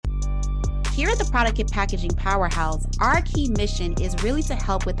here at the Product and Packaging Powerhouse, our key mission is really to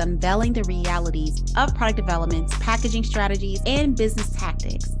help with unveiling the realities of product development, packaging strategies, and business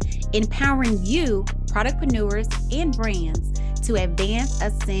tactics, empowering you, productpreneurs and brands, to advance,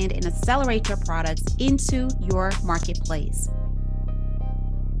 ascend, and accelerate your products into your marketplace.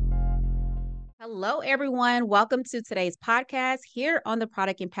 Hello, everyone. Welcome to today's podcast here on the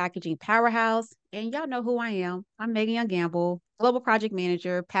Product and Packaging Powerhouse. And y'all know who I am. I'm Megan Young Gamble, Global Project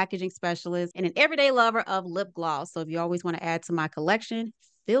Manager, Packaging Specialist, and an everyday lover of lip gloss. So if you always want to add to my collection,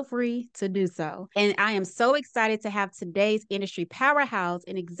 feel free to do so. And I am so excited to have today's industry powerhouse,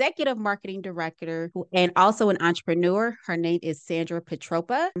 an executive marketing director and also an entrepreneur. Her name is Sandra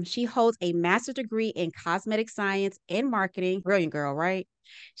Piptropia. She holds a master's degree in cosmetic science and marketing. Brilliant girl, right?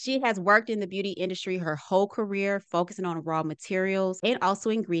 She has worked in the beauty industry her whole career, focusing on raw materials and also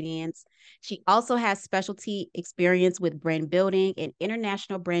ingredients. She also has specialty experience with brand building and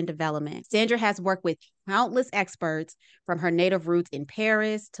international brand development. Sandra has worked with countless experts from her native roots in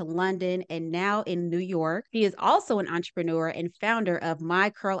Paris to London and now in New York. She is also an entrepreneur and founder of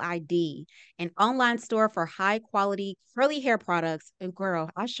myCurlID, an online store for high quality curly hair products. And girl,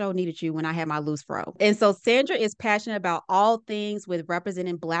 I sure needed you when I had my loose fro. And so Sandra is passionate about all things with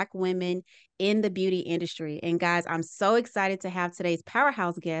representing Black women in the beauty industry. And guys, I'm so excited to have today's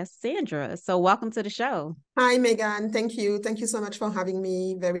powerhouse guest, Sandra. So welcome to the show. Hi, Megan. Thank you. Thank you so much for having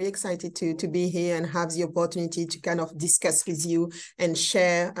me. Very excited to be here and have the opportunity to kind of discuss with you and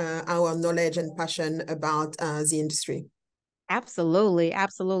share our knowledge and passion about the industry. Absolutely.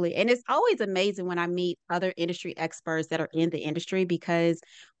 Absolutely. And it's always amazing when I meet other industry experts that are in the industry because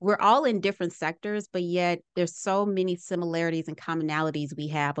we're all in different sectors, but yet there's so many similarities and commonalities we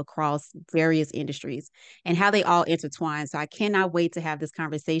have across various industries and how they all intertwine. So I cannot wait to have this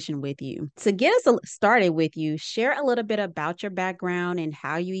conversation with you. To get us started with you, share a little bit about your background and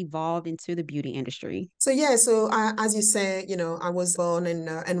how you evolved into the beauty industry. So as you say, I was born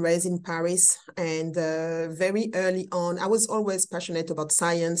and raised in Paris, and very early on, I was always passionate about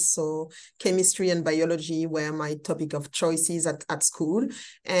science. So chemistry and biology were my topic of choices at school.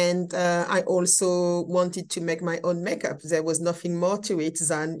 And I also wanted to make my own makeup. There was nothing more to it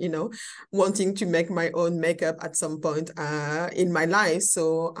than, wanting to make my own makeup at some point in my life.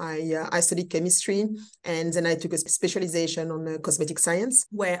 So I studied chemistry, and then I took a specialization on cosmetic science,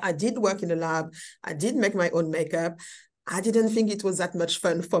 where I did work in a lab. I did make my own makeup. I didn't think it was that much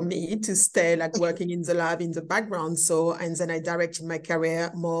fun for me to stay like working in the lab in the background. And then I directed my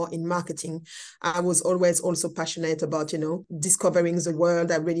career more in marketing. I was always also passionate about, discovering the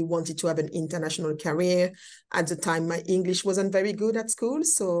world. I really wanted to have an international career. At the time, my English wasn't very good at school.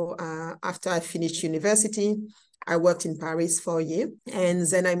 So after I finished university, I worked in Paris for a year, and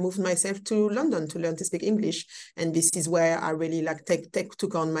then I moved myself to London to learn to speak English. And this is where I really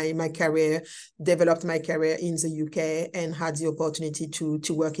took on my career, developed my career in the UK, and had the opportunity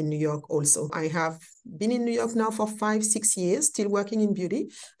to work in New York also. I have been in New York now for 5-6 years, still working in beauty,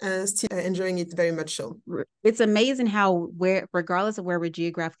 still enjoying it very much so. It's amazing how regardless of where we're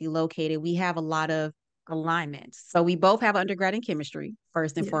geographically located, we have a lot of alignment. So we both have undergrad in chemistry,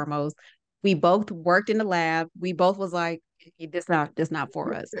 first and foremost. We both worked in the lab. We both was like, this not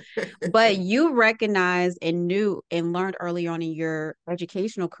for us. But you recognized and knew and learned early on in your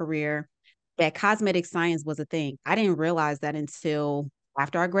educational career that cosmetic science was a thing. I didn't realize that until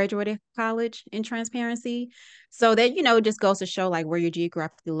after I graduated college, in transparency. So that, it just goes to show like where you're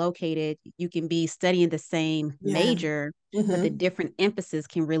geographically located, you can be studying the same major, but the different emphasis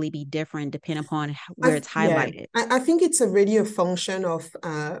can really be different depending upon where it's highlighted. I think it's really a function of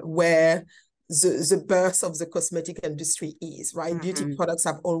where the birth of the cosmetic industry is, right? Beauty products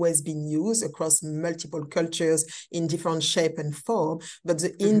have always been used across multiple cultures in different shape and form, but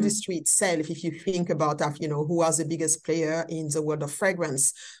the industry itself, if you think about who are the biggest player in the world of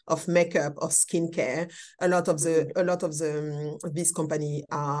fragrance, of makeup, of skincare, a lot of these companies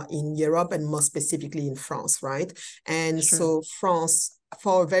are in Europe and more specifically in France, right? And so France,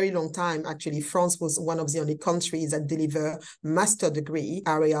 for a very long time, actually, France was one of the only countries that deliver master degree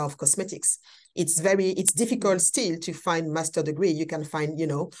area of cosmetics. It's difficult still to find master degree. You can find,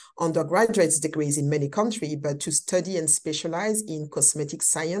 undergraduate degrees in many countries, but to study and specialize in cosmetic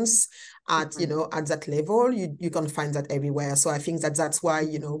science at that level, you can find that everywhere. So I think that's why,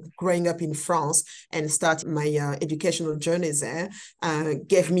 growing up in France and starting my educational journey there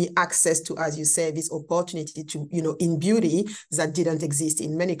gave me access to, as you say, this opportunity to, in beauty that didn't exist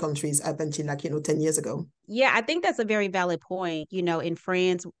in many countries up until 10 years ago. Yeah, I think that's a very valid point. In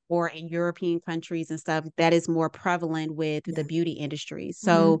France or in European countries and stuff, that is more prevalent with the beauty industry.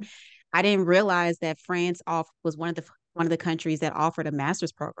 So I didn't realize that France was one of the one of the countries that offered a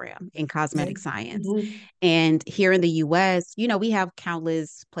master's program in Yeah. cosmetic science. Mm-hmm. And here in the US, we have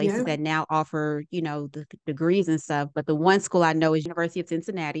countless places Yeah. that now offer, the degrees and stuff. But the one school I know is University of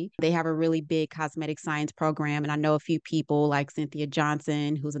Cincinnati. They have a really big cosmetic science program. And I know a few people like Cynthia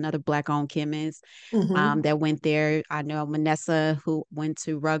Johnson, who's another Black-owned chemist, Mm-hmm. that went there. I know Manessa, who went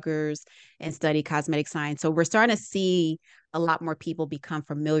to Rutgers and studied cosmetic science. So we're starting to see a lot more people become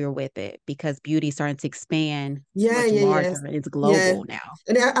familiar with it because beauty is starting to expand Yeah, much yeah, larger yes. and it's Yeah. global now.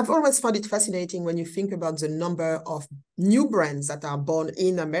 And I've always found it fascinating when you think about the number of new brands that are born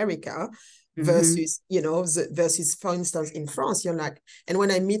in America Mm-hmm. versus, versus, for instance, in France, you're like, and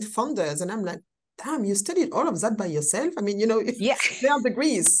when I meet founders and I'm like, damn, you studied all of that by yourself. I mean, Yeah. there are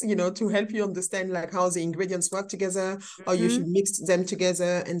degrees, to help you understand like how the ingredients work together, or you Mm-hmm. should mix them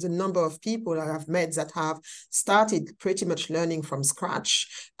together. And the number of people I have met that have started pretty much learning from scratch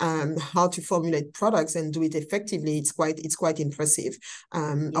how to formulate products and do it effectively, it's quite impressive.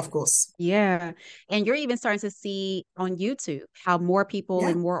 Yeah. Of course. Yeah. And you're even starting to see on YouTube how more people Yeah,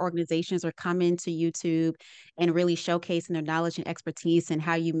 and more organizations are coming to YouTube and really showcasing their knowledge and expertise and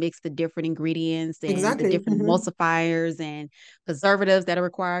how you mix the different ingredients and the exactly. different emulsifiers and preservatives that are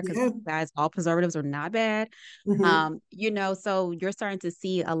required. Because, Yeah. guys, all preservatives are not bad. So you're starting to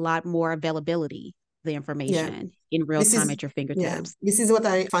see a lot more availability of the Yeah. information in real This time is, at your yeah, fingertips. this is what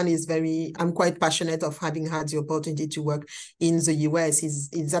I find is I'm quite passionate of having had the opportunity to work in the US is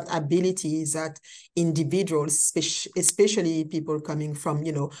that ability, is that individuals, especially people coming from,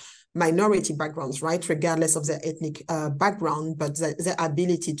 minority backgrounds, right? Regardless of their ethnic background, but the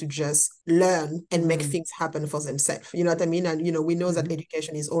ability to just learn and make Mm-hmm. things happen for themselves. You know what I mean? And, we know that Mm-hmm.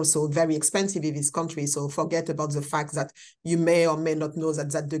 education is also very expensive in this country. So forget about the fact that you may or may not know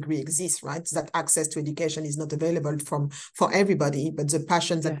that that degree exists, right? That access to education is not available for everybody, but the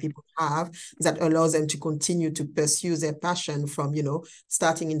passions that Yeah. people have that allows them to continue to pursue their passion from,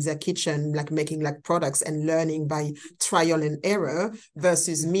 starting in their kitchen, like making like products and learning by trial and error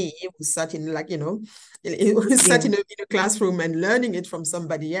versus Mm-hmm. me who sat in like, who sat Yeah. in a classroom and learning it from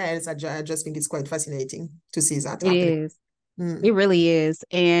somebody else. I just think it's quite fascinating to see that It happening. is. It Mm, really is.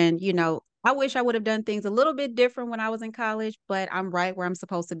 And, I wish I would have done things a little bit different when I was in college, but I'm right where I'm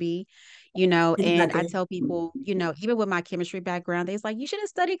supposed to be, and I exactly. tell people, even with my chemistry background, they're like, you should have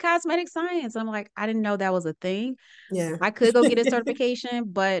studied cosmetic science. I'm like, I didn't know that was a thing. Yeah. I could go get a certification,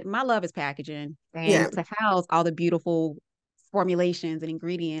 but my love is packaging Yeah. and to house all the beautiful formulations and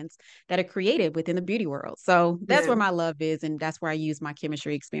ingredients that are created within the beauty world. So that's Yeah. where my love is, and that's where I use my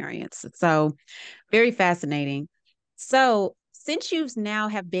chemistry experience. So very fascinating. So, since you now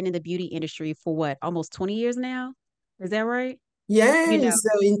have been in the beauty industry for what, almost 20 years now? Is that right? Yeah, You know, it's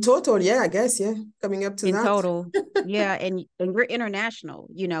in total, yeah, I guess, yeah, coming up to in that. total. Yeah, and we're international,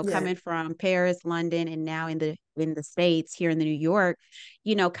 Yeah. coming from Paris, London, and now in the States, here in the New York,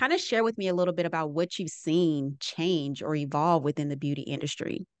 kind of share with me a little bit about what you've seen change or evolve within the beauty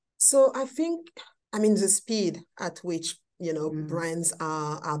industry. So I think, I mean, the speed at which, Mm, brands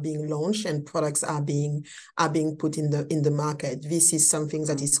are being launched and products are being put in the market. This is something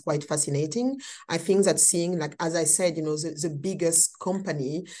that mm, is quite fascinating. I think that seeing, like, as I said, the biggest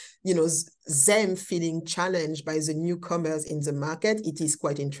company, them feeling challenged by the newcomers in the market, it is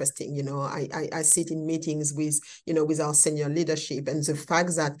quite interesting. I sit in meetings with our senior leadership, and the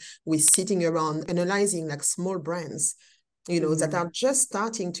fact that we're sitting around analyzing like small brands that mm, are just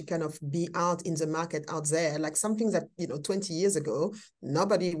starting to kind of be out in the market out there, like something that, 20 years ago,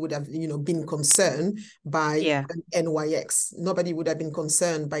 nobody would have, been concerned by yeah. NYX. Nobody would have been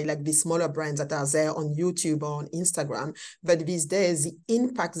concerned by like the smaller brands that are there on YouTube or on Instagram. But these days, the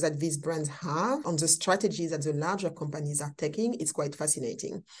impact that these brands have on the strategies that the larger companies are taking, it's quite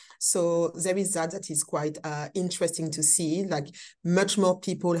fascinating. So there is that is quite interesting to see, like much more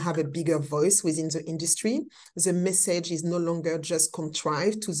people have a bigger voice within the industry. The message is no longer just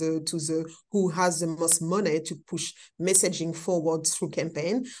contrived to the who has the most money to push messaging forward through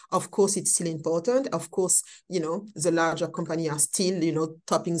campaign. Of course, it's still important. Of course, the larger company are still,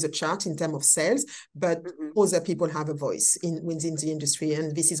 topping the chart in terms of sales, but Mhm. other people have a voice within the industry.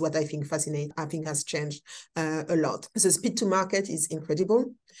 And this is what I think fascinates, I think has changed a lot. The speed to market is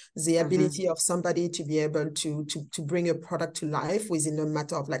incredible. The Mhm. ability of somebody to be able to bring a product to life within a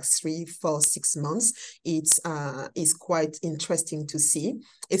matter of like 3, 4, 6 months, it's is quite interesting to see,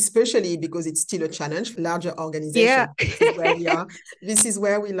 especially because it's still a challenge for larger Yeah. organization. This is where we are. This is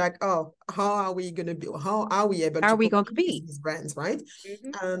where we like, oh, how are we going to be? How are we able How to are we gonna compete with compete? these brands, right?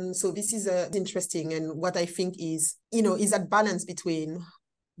 Mhm. So this is interesting, and what I think is, is that balance between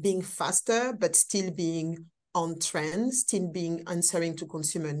being faster but still being on trend, still being answering to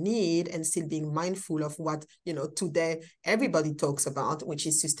consumer need, and still being mindful of what, today everybody talks about, which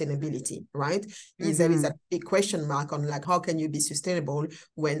is sustainability, right? There is a big question mark on like, how can you be sustainable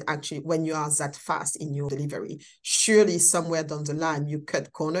when you are that fast in your delivery? Surely somewhere down the line, you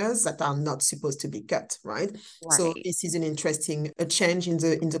cut corners that are not supposed to be cut, right? So this is an interesting change in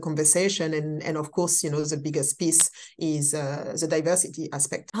the conversation. And of course, the biggest piece is the diversity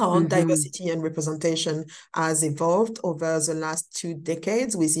aspect. How diversity and representation has evolved over the last 2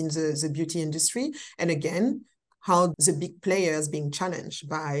 decades within the beauty industry. And again, how the big players being challenged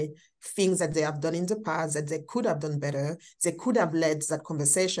by things that they have done in the past that they could have done better. They could have led that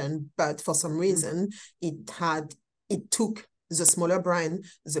conversation, but for some reason, it took the smaller brand,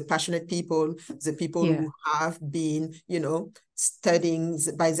 the passionate people, the people who have been, studying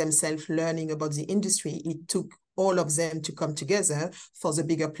by themselves, learning about the industry. It took all of them to come together for the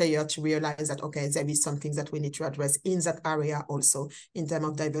bigger player to realize that, okay, there is something that we need to address in that area also in terms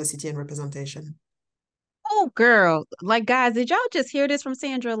of diversity and representation. Oh, girl. Like, guys, did y'all just hear this from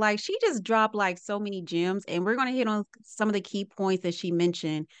Sandra? Like, she just dropped like so many gems, and we're going to hit on some of the key points that she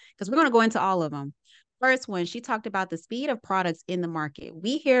mentioned because we're going to go into all of them. First one, she talked about the speed of products in the market.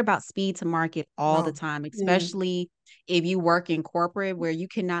 We hear about speed to market all the time, especially if you work in corporate where you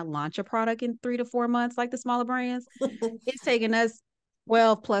cannot launch a product in 3 to 4 months like the smaller brands. It's taking us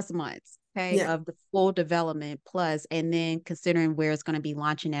 12 plus months, of the full development plus, and then considering where it's going to be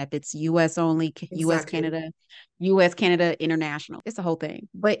launching at. If it's US only, US, Canada, international. It's a whole thing.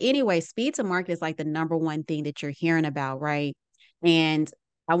 But anyway, speed to market is like the number one thing that you're hearing about, right? And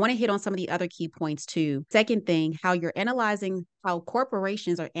I want to hit on some of the other key points too. Second thing, how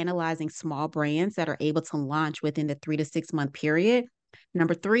corporations are analyzing small brands that are able to launch within the 3 to 6 month period.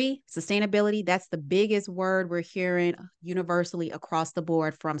 Number 3, sustainability. That's the biggest word we're hearing universally across the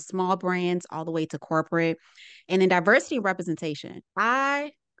board, from small brands all the way to corporate. And then diversity and representation.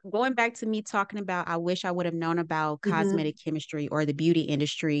 Going back to me talking about, I wish I would have known about cosmetic chemistry or the beauty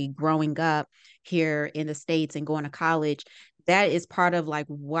industry growing up here in the States and going to college. That is part of like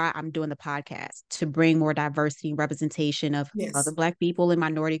why I'm doing the podcast, to bring more diversity and representation of other Black people and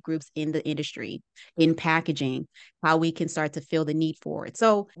minority groups in the industry, in packaging, how we can start to feel the need for it.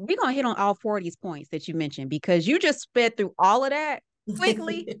 So we're going to hit on all 4 of these points that you mentioned, because you just sped through all of that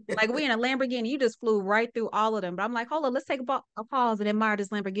quickly. Like, we in a Lamborghini, you just flew right through all of them. But I'm like, hold on, let's take a pause and admire this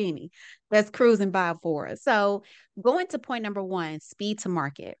Lamborghini that's cruising by for us. So going to point number 1, speed to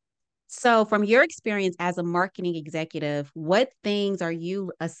market. So from your experience as a marketing executive, what things are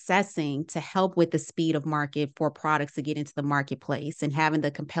you assessing to help with the speed of market for products to get into the marketplace and having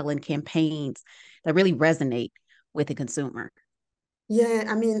the compelling campaigns that really resonate with the consumer? Yeah,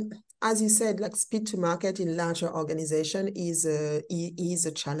 I mean, as you said, like, speed to market in larger organization is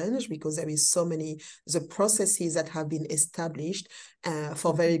a challenge, because there is so many the processes that have been established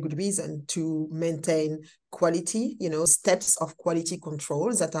for very good reason to maintain quality, steps of quality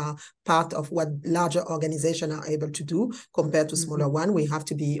controls that are part of what larger organizations are able to do compared to smaller one. We have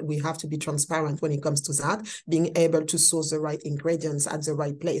to be transparent when it comes to that, being able to source the right ingredients at the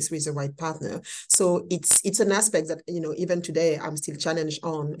right place with the right partner. So it's an aspect that, even today I'm still challenged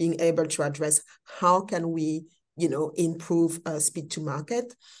on, being able to address how can we improve speed to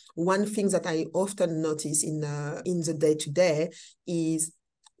market. One thing that I often notice in the day-to-day is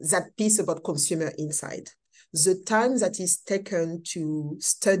that piece about consumer insight. The time that is taken to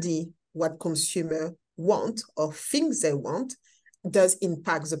study what consumer want or think they want does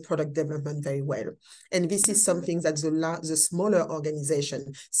impact the product development very well. And this is something that the smaller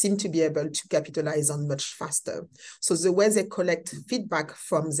organization seem to be able to capitalize on much faster. So the way they collect feedback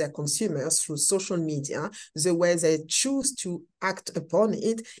from their consumers through social media, the way they choose to act upon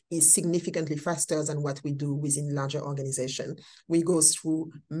it is significantly faster than what we do within larger organization. We go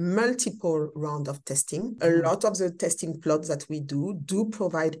through multiple rounds of testing. A lot of the testing plots that we do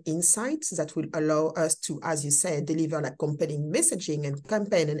provide insights that will allow us to, as you say, deliver like compelling messaging and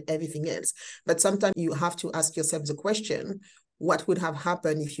campaign and everything else. But sometimes you have to ask yourself the question, what would have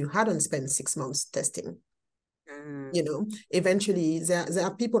happened if you hadn't spent 6 months testing? Eventually there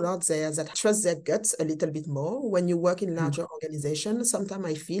are people out there that trust their guts a little bit more. When you work in larger organizations, sometimes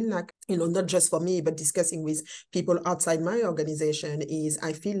I feel like, not just for me, but discussing with people outside my organization, is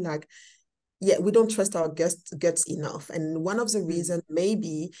I feel like, we don't trust our guts enough. And one of the reasons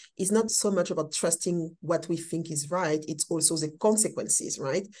maybe is not so much about trusting what we think is right, it's also the consequences,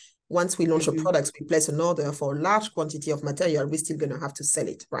 right? Once we launch a product, we place an order for a large quantity of material, we're still going to have to sell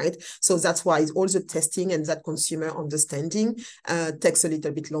it, right? So that's why all the testing and that consumer understanding takes a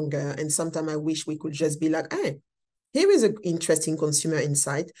little bit longer. And sometimes I wish we could just be like, hey, here is an interesting consumer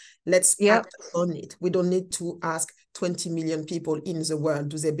insight. Let's Yep. act on it. We don't need to ask 20 million people in the world,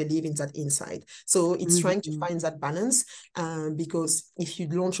 do they believe in that insight? So it's trying to find that balance, because if you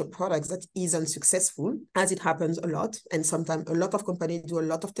launch a product that isn't successful, as it happens a lot, and sometimes a lot of companies do a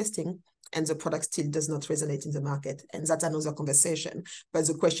lot of testing, and the product still does not resonate in the market. And that's another conversation. But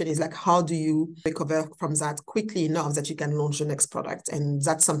the question is like, how do you recover from that quickly enough that you can launch the next product? And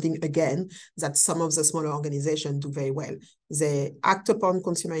that's something, again, that some of the smaller organizations do very well. They act upon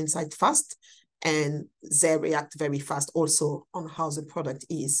consumer insight fast, and they react very fast also on how the product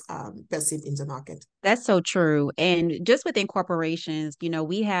is perceived in the market. That's so true. And just within corporations,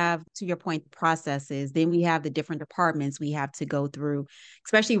 we have, to your point, processes. Then we have the different departments we have to go through,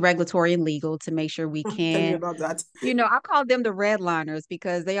 especially regulatory and legal, to make sure we Tell me can, about that. I call them the redliners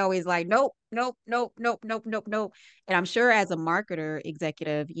because they always like, nope, nope, nope, nope, nope, nope, nope. And I'm sure as a marketer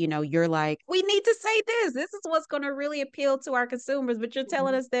executive, you're like, we need to say this. This is what's going to really appeal to our consumers. But you're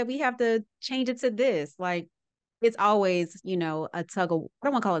telling us that we have to change it to this. Like, it's always, a tug of, I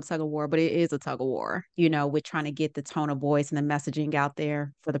don't want to call it a tug of war, but it is a tug of war, with trying to get the tone of voice and the messaging out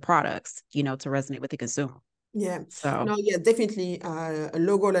there for the products, to resonate with the consumer. Yeah, So, no, yeah, definitely.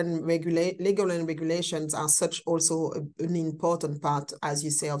 Legal and regulations are such also an important part, as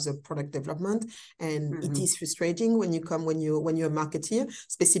you say, of the product development. And it is frustrating when you're a marketeer,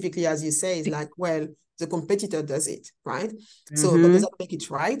 specifically, as you say, is like, well, the competitor does it, right? So, but does that make it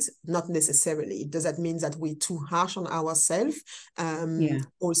right? Not necessarily. Does that mean that we're too harsh on ourselves? Yeah.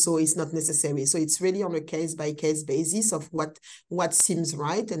 Also, it's not necessary. So it's really on a case by case basis of what seems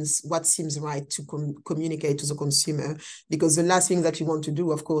right and what seems right to communicate to the consumer. Because the last thing that you want to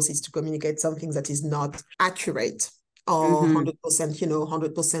do, of course, is to communicate something that is not accurate or 100%,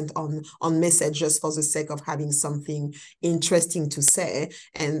 100% on message just for the sake of having something interesting to say.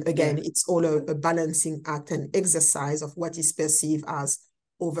 And again, it's all a balancing act and exercise of what is perceived as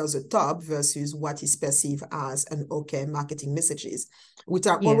over the top versus what is perceived as an okay marketing messages, which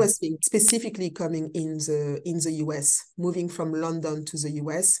are always being specifically coming in the US. Moving from London to the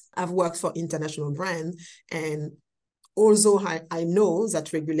US, I've worked for international brands, and although I know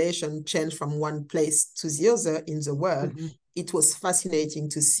that regulation changed from one place to the other in the world, it was fascinating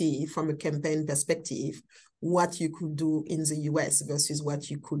to see from a campaign perspective what you could do in the US versus what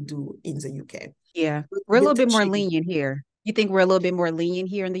you could do in the UK. Yeah. We're a little bit more lenient here. You think we're a little bit more lenient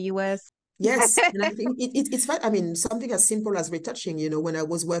here in the US? Yes, and I think it's fine. I mean, something as simple as retouching. When I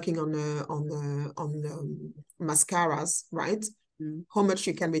was working on mascaras, right? How much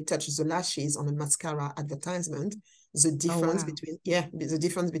you can retouch the lashes on a mascara advertisement. The difference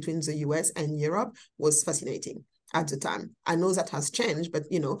between the US and Europe was fascinating at the time. I know that has changed, but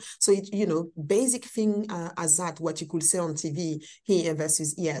so basic thing as that, what you could say on TV here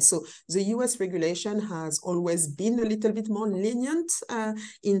versus here. So the US regulation has always been a little bit more lenient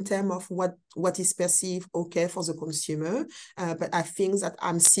in terms of what is perceived okay for the consumer. But I think that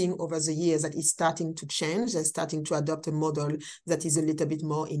I'm seeing over the years that it's starting to change. They're starting to adopt a model that is a little bit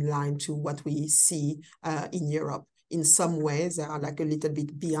more in line to what we see in Europe. In some ways, they are like a little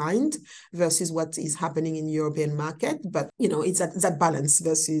bit behind versus what is happening in European market. But, it's that balance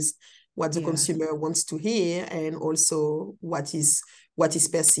versus what the consumer wants to hear and also what is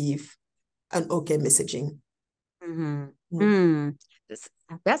perceived an okay messaging.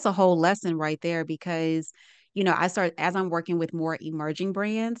 That's a whole lesson right there because, as I'm working with more emerging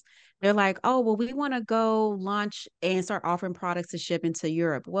brands, they're like, oh, well, we want to go launch and start offering products to ship into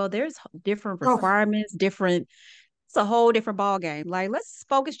Europe. Well, there's different requirements, it's a whole different ball game. Like, let's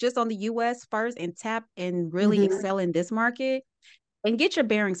focus just on the US first and tap and really excel in this market and get your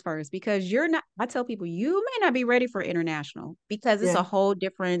bearings first because I tell people, you may not be ready for international because it's a whole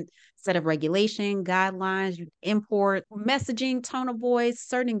different set of regulation, guidelines, you import, messaging, tone of voice,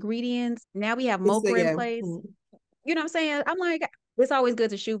 certain ingredients. Now we have MOCA in place. You know what I'm saying? I'm like, it's always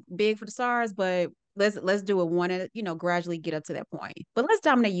good to shoot big for the stars, but let's do it one at, gradually get up to that point. But let's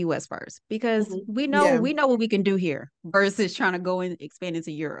dominate US first because we know what we can do here versus trying to go and expand into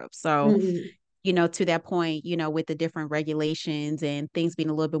Europe. So, to that point, with the different regulations and things being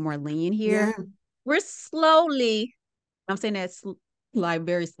a little bit more lenient here, we're slowly, I'm saying that's like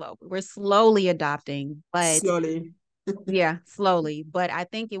very slow. We're slowly adopting, but slowly. Yeah, slowly. But I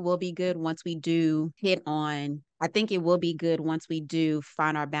think it will be good once we do I think it will be good once we do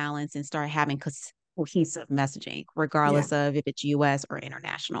find our balance and start having cohesive messaging, regardless of if it's US or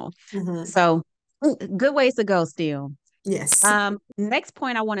international. So good ways to go still. Yes. Next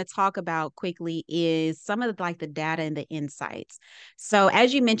point I want to talk about quickly is some of the data and the insights. So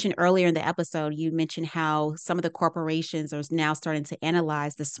as you mentioned earlier in the episode, you mentioned how some of the corporations are now starting to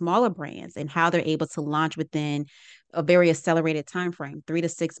analyze the smaller brands and how they're able to launch within a very accelerated time frame, 3 to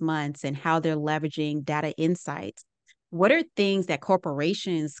 6 months, and how they're leveraging data insights. What are things that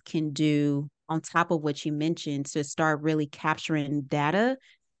corporations can do on top of what you mentioned to start really capturing data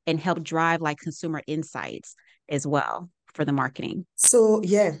and help drive consumer insights as well for the marketing? So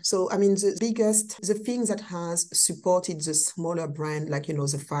yeah, so I mean the things that has supported the smaller brand,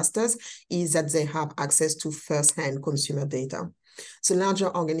 the fastest, is that they have access to first-hand consumer data. So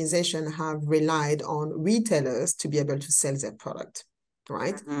larger organizations have relied on retailers to be able to sell their product,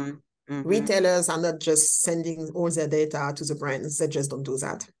 right? Mm-hmm. Mm-hmm. Retailers are not just sending all their data to the brands. They just don't do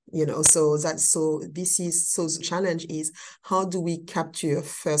that. So the challenge is, how do we capture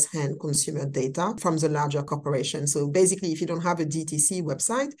first-hand consumer data from the larger corporation? So basically, if you don't have a DTC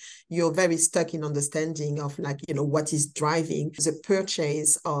website, you're very stuck in understanding of what is driving the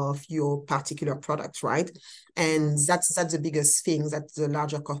purchase of your particular product, right? And that's the biggest thing that the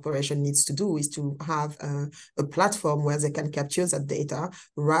larger corporation needs to do, is to have a platform where they can capture that data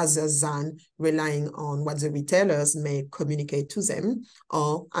rather than relying on what the retailers may communicate to them,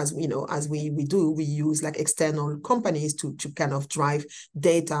 or as we use external companies to kind of drive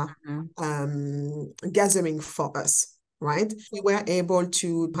data gathering for us. Right? We were able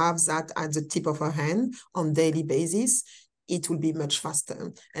to have that at the tip of our hand on daily basis. It will be much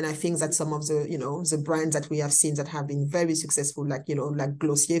faster. And I think that some of the brands that we have seen that have been very successful, like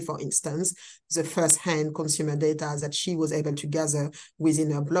Glossier, for instance, the first-hand consumer data that she was able to gather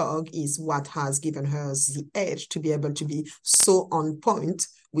within her blog is what has given her the edge to be able to be so on point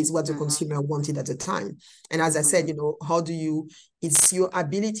with what the consumer wanted at the time. And as I said, it's your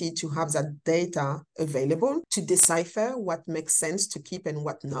ability to have that data available to decipher what makes sense to keep and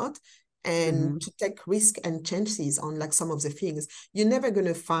what not, and to take risk and chances on some of the things. You're never going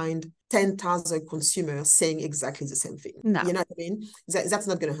to find 10,000 consumers saying exactly the same thing. No. You know what I mean? That's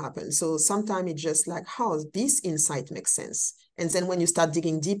not going to happen. So sometimes it's just how this insight makes sense. And then when you start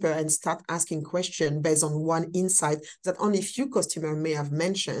digging deeper and start asking questions based on one insight that only a few customers may have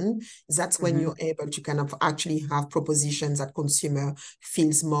mentioned, that's when you're able to kind of actually have propositions that consumer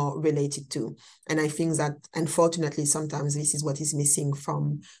feels more related to. And I think that, unfortunately, sometimes this is what is missing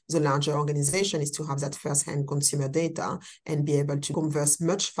from the larger organization, is to have that first-hand consumer data and be able to converse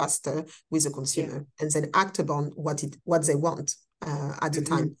much faster with the consumer, and then act upon what they want at the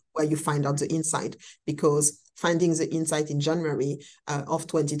time where you find out the insight. Because finding the insight in January of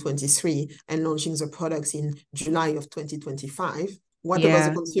 2023 and launching the products in July of 2025, whatever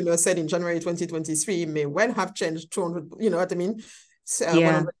the consumer said in January 2023 may well have changed 200, you know what I mean?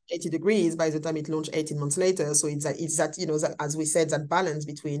 180 degrees by the time it launched 18 months later. So it's that, as we said, that balance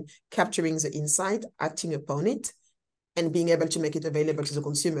between capturing the insight, acting upon it, and being able to make it available to the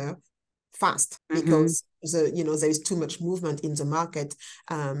consumer fast, because there is too much movement in the market,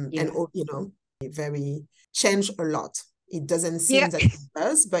 and very change a lot. It doesn't seem that it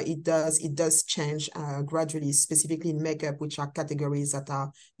does, but it does change gradually, specifically in makeup, which are categories that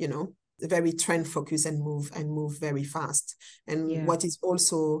are very trend focused and move very fast. And what is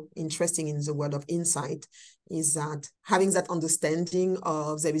also interesting in the world of insight is that having that understanding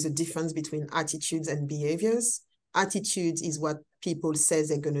of there is a difference between attitudes and behaviors. Attitudes is what people say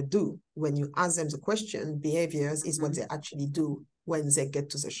they're going to do when you ask them the question. Behaviors is what they actually do when they get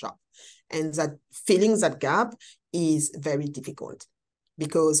to the shop. And that filling that gap is very difficult,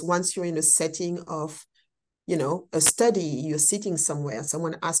 because once you're in a setting of a study, you're sitting somewhere,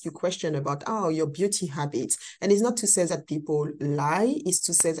 someone asks you a question about your beauty habits, and it's not to say that people lie, it's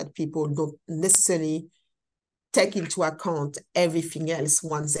to say that people don't necessarily take into account everything else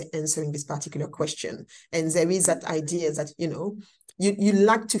once they're answering this particular question. And there is that idea that, you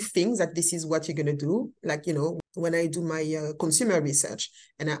like to think that this is what you're going to do. When I do my consumer research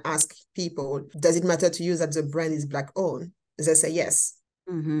and I ask people, does it matter to you that the brand is Black owned? They say yes.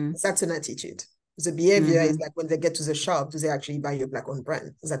 That's an attitude. The behavior is when they get to the shop, do they actually buy your Black owned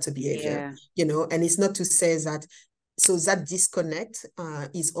brand? That's a behavior, and it's not to say that. So that disconnect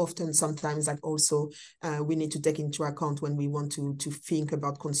is often sometimes that also we need to take into account when we want to think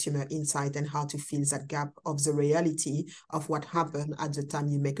about consumer insight and how to fill that gap of the reality of what happened at the time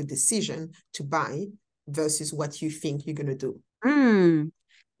you make a decision to buy versus what you think you're going to do.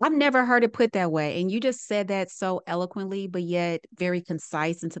 I've never heard it put that way. And you just said that so eloquently, but yet very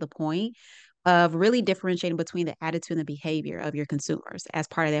concise and to the point, of really differentiating between the attitude and the behavior of your consumers as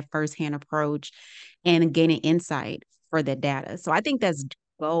part of that firsthand approach and gaining insight for that data. So I think that's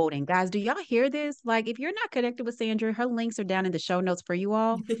gold. And guys, do y'all hear this? Like, if you're not connected with Sandra, her links are down in the show notes for you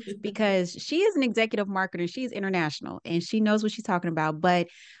all because she is an executive marketer. She's international and she knows what she's talking about. But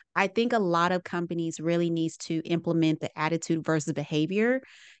I think a lot of companies really needs to implement the attitude versus behavior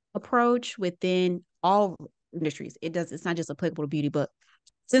approach within all industries. It's not just applicable to beauty, but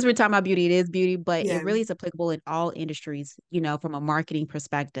since we're talking about beauty, it is beauty, but it Yeah. really is applicable in all industries, from a marketing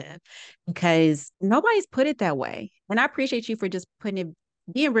perspective, because nobody's put it that way. And I appreciate you for just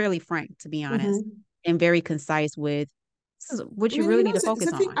being really frank, to be honest, Mm-hmm. and very concise with this is what I you mean, really need to the focus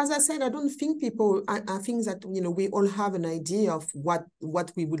thing, on. as I said, I don't think people, I think that, we all have an idea of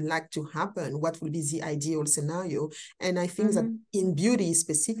what we would like to happen, what will be the ideal scenario. And I think that in beauty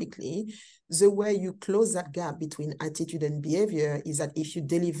specifically, the way you close that gap between attitude and behavior is that if you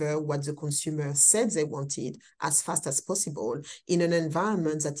deliver what the consumer said they wanted as fast as possible in an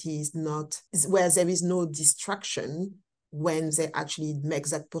environment that is not, where there is no distraction when they actually make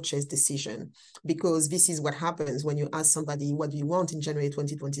that purchase decision. Because this is what happens when you ask somebody, what do you want in January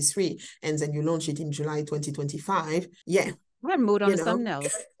 2023? And then you launch it in July 2025. Yeah. I moved on to something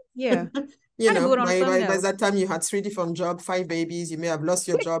else. Yeah. You I know, moved on to something by else. that time you had 3 different jobs, 5 babies, you may have lost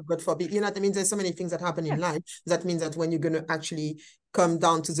your job, God forbid. You know what I mean? There's so many things that happen in life. That means that when you're going to actually come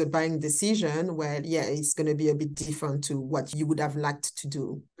down to the buying decision, well, yeah, it's going to be a bit different to what you would have liked to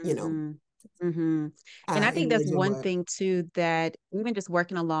do, And I think in that's the one world. thing too, that even just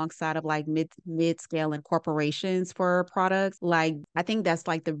working alongside of like mid scale and corporations for products, like I think that's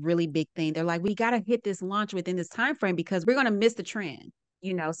like the really big thing. They're like, we got to hit this launch within this time frame because we're going to miss the trend.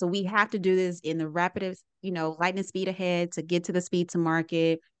 So we have to do this in the rapid, lightning speed ahead to get to the speed to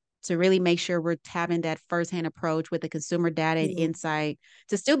market, to really make sure we're having that firsthand approach with the consumer data and insight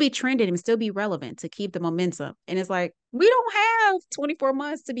to still be trending and still be relevant, to keep the momentum. And it's like, we don't have 24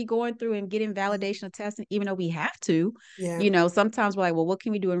 months to be going through and getting validation of testing, even though we have to. Sometimes we're like, well, what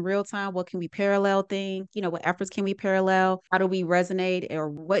can we do in real time? What can we parallel thing? What efforts can we parallel? How do we resonate? Or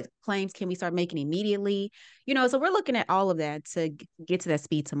what claims can we start making immediately? So we're looking at all of that to get to that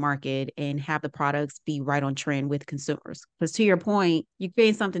speed to market and have the products be right on trend with consumers. Because to your point, you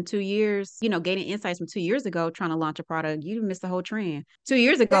gain something 2 years, gaining insights from 2 years ago, trying to launch a product, you missed the whole trend. 2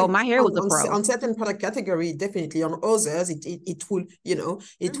 years ago, my hair was a pro. On certain product category, definitely. On others, it will,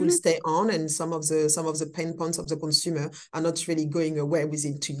 it will stay on, and some of the pain points of the consumer are not really going away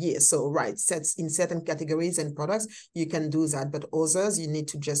within 2 years. So, right, in certain categories and products, you can do that, but others, you need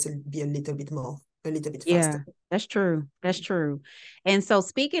to just be a little bit faster. Yeah, that's true. That's true. And so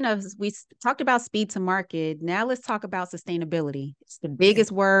speaking of, we talked about speed to market. Now let's talk about sustainability. It's the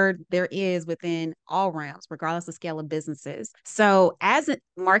biggest word there is within all realms, regardless of scale of businesses. So as a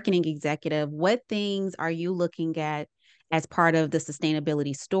marketing executive, what things are you looking at as part of the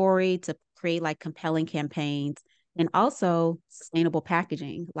sustainability story to create like compelling campaigns? And also sustainable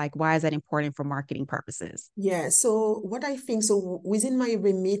packaging? Like, why is that important for marketing purposes? Yeah, so what I think, so within my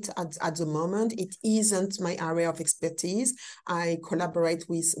remit at the moment, it isn't my area of expertise. I collaborate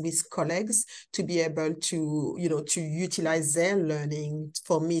with colleagues to be able to, to utilize their learning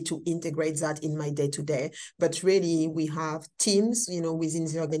for me to integrate that in my day-to-day. But really, we have teams, within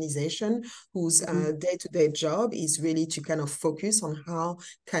the organization whose day-to-day job is really to kind of focus on how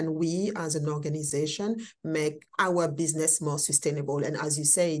can we as an organization make our business more sustainable. And as you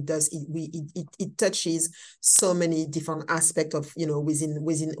say, it touches so many different aspects of,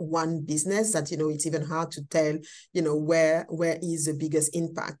 within one business that, it's even hard to tell, where is the biggest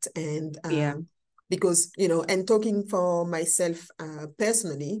impact. And because, and talking for myself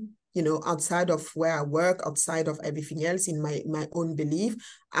personally, outside of where I work, outside of everything else, in my own belief,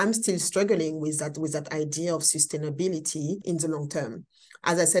 I'm still struggling with that idea of sustainability in the long term.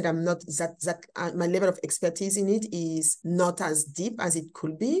 As I said, I'm not my level of expertise in it is not as deep as it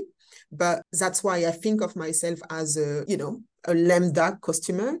could be, but that's why I think of myself as a lambda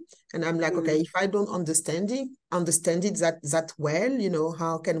customer. And I'm like, okay, if I don't understand it that well,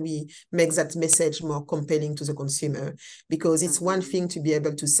 how can we make that message more compelling to the consumer? Because it's one thing to be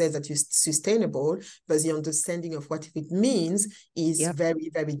able to say that you're sustainable, but the understanding of what it means is very,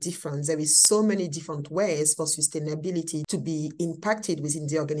 very different. There is so many different ways for sustainability to be impacted within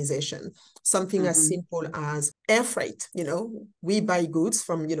the organization. Something as simple as air freight. We buy goods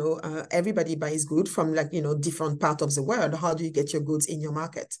from, everybody buys goods from different parts of the world. How do you get your goods in your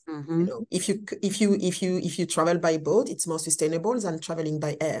market? If you travel by boat, it's more sustainable than traveling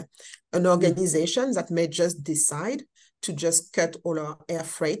by air. An organization that may just decide to just cut all our air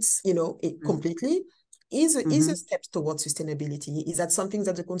freights, completely is a step towards sustainability. Is that something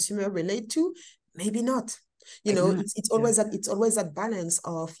that the consumer relate to? Maybe not. You know, not. it's always that balance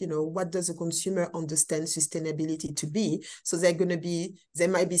of, you know, what does a consumer understand sustainability to be? So they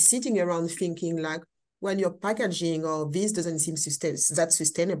might be sitting around thinking like, well, your packaging or this doesn't seem that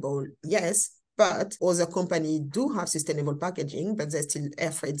sustainable. Yes, but other companies do have sustainable packaging, but they still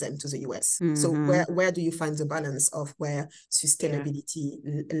air freight them to the US. So where do you find the balance of where sustainability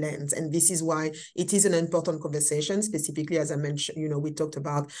lands? And this is why it is an important conversation, specifically, as I mentioned, you know, we talked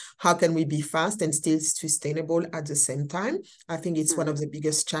about how can we be fast and still sustainable at the same time. I think it's one of the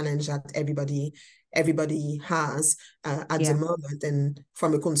biggest challenges that everybody has at the moment. And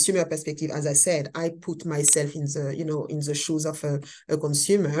from a consumer perspective, as I said, I put myself in the shoes of a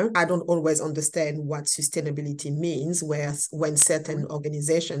consumer. I don't always understand what sustainability means, whereas when certain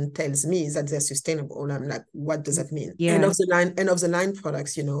organization tells me that they're sustainable, I'm like, what does that mean? End of the line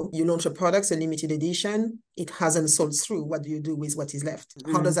products, you know, you launch a product, a limited edition, it hasn't sold through. What do you do with what is left?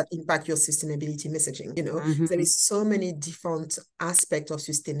 How does that impact your sustainability messaging? You know, there is so many different aspects of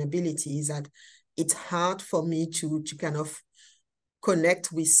sustainability that it's hard for me to kind of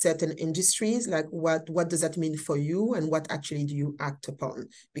connect with certain industries, like what does that mean for you and what actually do you act upon?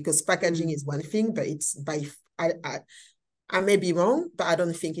 Because packaging is one thing, but it's I may be wrong, but I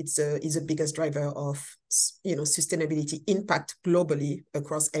don't think it's the biggest driver of, you know, sustainability impact globally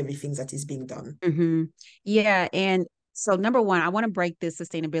across everything that is being done. Yeah, and so number one, I want to break this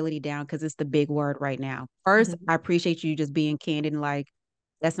sustainability down because it's the big word right now. First, I appreciate you just being candid and like,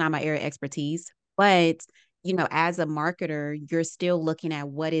 that's not my area of expertise. But, you know, as a marketer, you're still looking at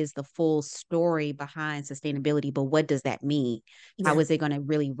what is the full story behind sustainability, but what does that mean? How is it going to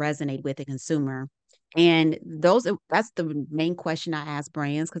really resonate with the consumer? And that's the main question I ask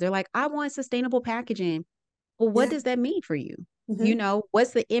brands because they're like, I want sustainable packaging. Well, what does that mean for you? You know,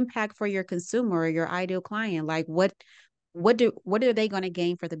 what's the impact for your consumer or your ideal client? Like what are they going to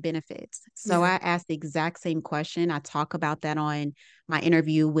gain for the benefits? So I asked the exact same question. I talk about that on my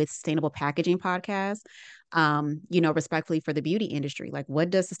interview with Sustainable Packaging podcast. You know, respectfully for the beauty industry, like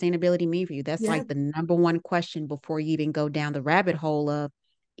what does sustainability mean for you? That's like the number one question before you even go down the rabbit hole of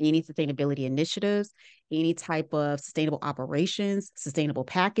any sustainability initiatives, any type of sustainable operations, sustainable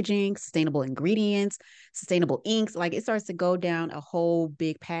packaging, sustainable ingredients, sustainable inks. Like it starts to go down a whole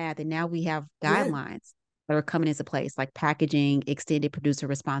big path. And now we have guidelines that are coming into place, like packaging extended producer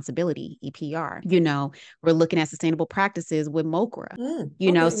responsibility, EPR. You know, we're looking at sustainable practices with MOCRA,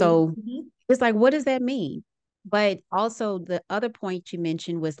 you know, so it's like, what does that mean? But also the other point you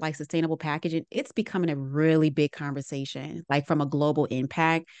mentioned was like sustainable packaging. It's becoming a really big conversation, like from a global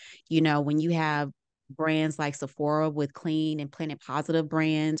impact. You know, when you have brands like Sephora with clean and planet positive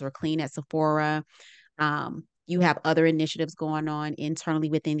brands or clean at Sephora, you have other initiatives going on internally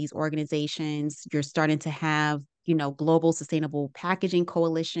within these organizations. You're starting to have, you know, global sustainable packaging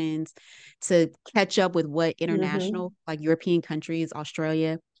coalitions to catch up with what international, like European countries,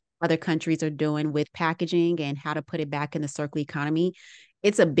 Australia, other countries are doing with packaging and how to put it back in the circular economy.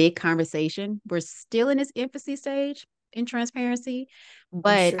 It's a big conversation. We're still in its infancy stage in transparency,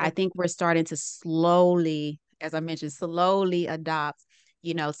 but I think we're starting to slowly, as I mentioned, slowly adopt,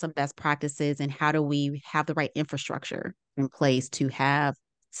 you know, some best practices and how do we have the right infrastructure in place to have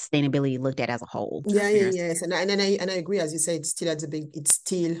sustainability looked at as a whole. Yes, and I agree. As you say, it's still at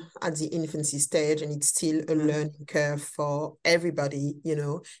the infancy stage, and it's still a learning curve for everybody, you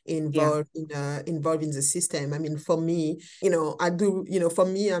know, involved in the system. I mean, for me, you know, for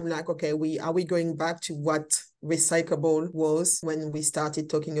me, I'm like, okay, are we going back to what recyclable was when we started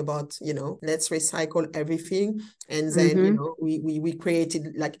talking about, you know, let's recycle everything, and then you know we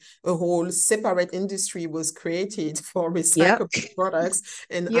created like a whole separate industry was created for recyclable products.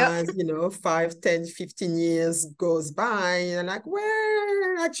 And as you know, 5, 10, 15 years goes by, and like,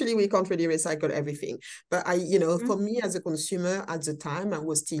 well, actually we can't really recycle everything. But you know, for me as a consumer at the time, I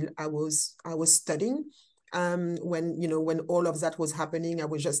was studying. When all of that was happening, I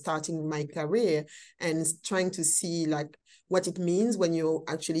was just starting my career and trying to see like what it means when you're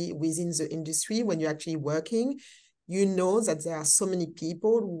actually within the industry, when you're actually working. You know that there are so many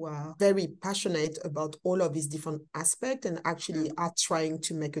people who are very passionate about all of these different aspects and actually are trying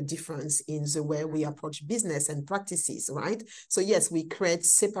to make a difference in the way we approach business and practices, right? So yes, we create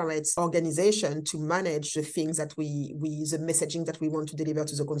separate organization to manage the things that the messaging that we want to deliver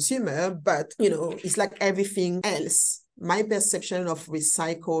to the consumer. But, you know, it's like everything else. My perception of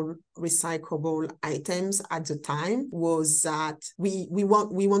recyclable items at the time was that we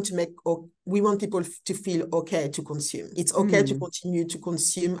want people to feel okay to consume. It's okay to continue to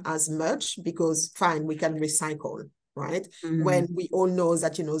consume as much because fine, we can recycle, right? When we all know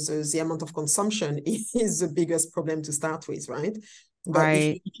that, you know, the amount of consumption is the biggest problem to start with, right? But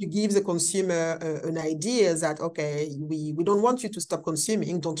Right. if you give the consumer an idea that, okay, we don't want you to stop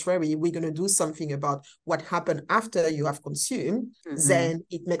consuming, don't worry, we're going to do something about what happened after you have consumed, then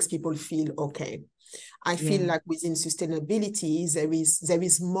it makes people feel okay. I feel Yeah. like within sustainability, there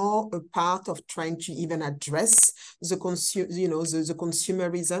is more a part of trying to even address the the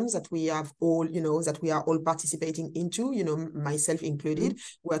consumerism that we have all, that we are all participating into, myself included,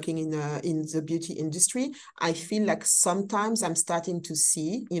 working in the beauty industry. I feel like sometimes I'm starting to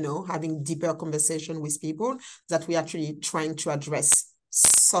see, having deeper conversation with people, that we're actually trying to address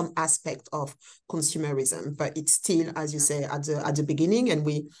some aspect of consumerism, but it's still, as you say, at the beginning, and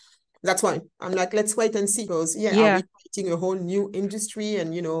that's why I'm like, let's wait and see. Because are Yeah. we creating a whole new industry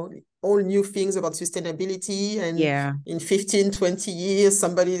and, all new things about sustainability? And Yeah. in 15, 20 years,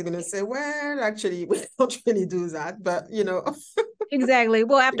 somebody is going to say, well, actually, we don't really do that. But, Exactly.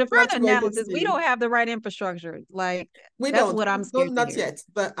 Well, after we have further to wait and analysis, we see. don't have the right infrastructure. Like, We that's don't, what I'm no, scared to not hear. yet.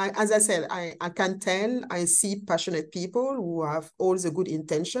 But as I said, I can tell, I see passionate people who have all the good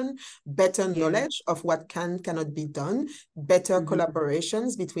intention, better Yeah. knowledge of what cannot be done, better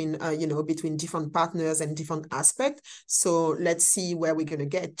collaborations between different partners and different aspects. So let's see where we're going to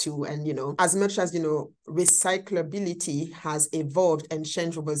get to. And, as much as, recyclability has evolved and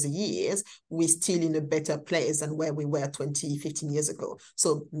changed over the years, we're still in a better place than where we were 20, 15 years ago.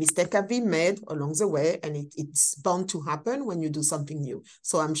 So mistakes have been made along the way, and it's bound to happen when you do something new.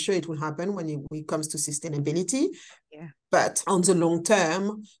 So I'm sure it will happen when it comes to sustainability. Yeah. But on the long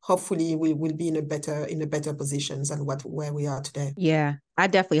term, hopefully we will be in a better position than where we are today. Yeah. I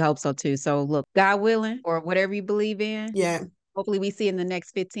definitely hope so too. So look, God willing, or whatever you believe in, Yeah. hopefully we see in the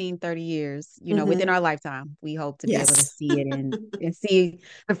next 15, 30 years, within Mm-hmm. our lifetime, we hope to be able to Yes. see it and see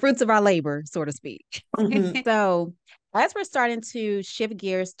the fruits of our labor, so to speak. Mm-hmm. So as we're starting to shift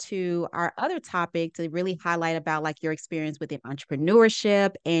gears to our other topic to really highlight about like your experience within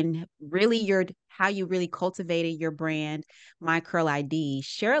entrepreneurship and really how you really cultivated your brand, myCurlID.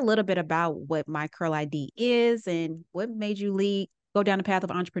 Share a little bit about what myCurlID is and what made you go down the path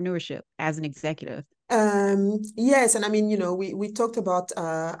of entrepreneurship as an executive. Yes, and I mean, we talked about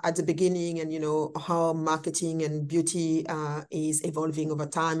at the beginning, and how marketing and beauty is evolving over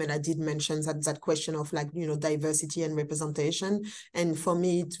time, and I did mention that question of like diversity and representation, and for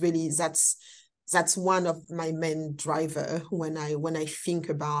me, it really that's one of my main driver when I think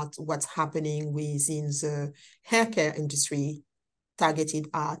about what's happening within the hair care industry targeted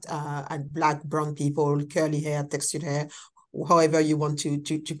at Black, brown people, curly hair, textured hair, however you want to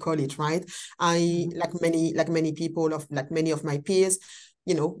call it, right? I like many people of like many of my peers,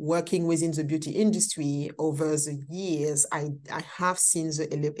 working within the beauty industry over the years, I have seen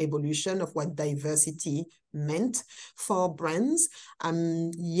the evolution of what diversity meant for brands.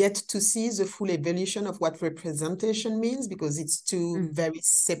 I'm yet to see the full evolution of what representation means, because it's two very It's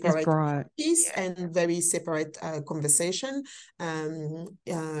separate broad. piece Yeah. and very separate conversation.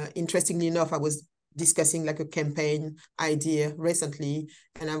 Interestingly enough, I was discussing like a campaign idea recently,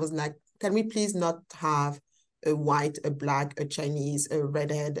 and I was like, can we please not have a white, a black, a Chinese, a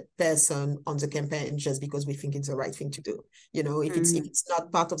redhead person on the campaign just because we think it's the right thing to do? If it's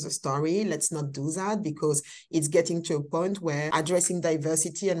not part of the story, let's not do that, because it's getting to a point where addressing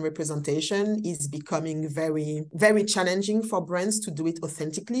diversity and representation is becoming very, very challenging for brands to do it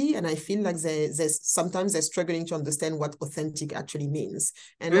authentically. And I feel like sometimes they're struggling to understand what authentic actually means.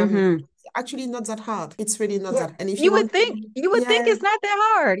 And I'm actually not that hard. It's really not that. And if you want You would think it's not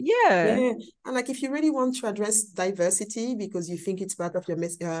that hard. Yeah. yeah, and like if you really want to address diversity because you think it's part of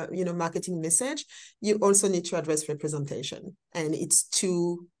your marketing message, you also need to address representation, and it's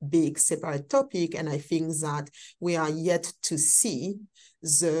two big separate topic. And I think that we are yet to see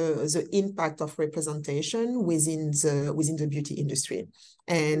the impact of representation within the beauty industry.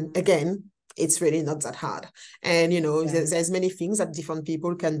 And again, it's really not that hard. And, there's many things that different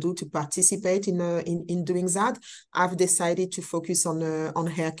people can do to participate in doing that. I've decided to focus on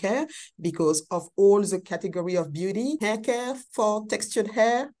hair care because of all the category of beauty. Hair care for textured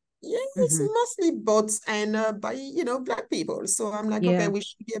hair, yeah, it's mostly bots and by Black people. So I'm like, okay, Yeah. we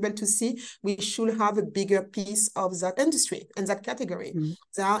should be able to see, we should have a bigger piece of that industry and that category.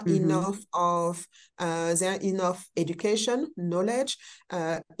 There are enough education, knowledge,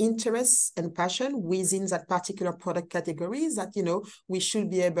 interests and passion within that particular product categories that we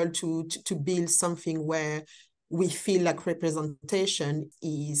should be able to build something where we feel like representation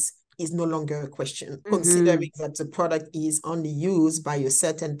is no longer a question. Considering that the product is only used by a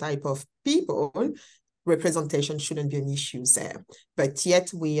certain type of people, representation shouldn't be an issue there. But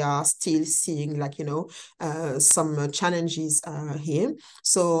yet we are still seeing some challenges here.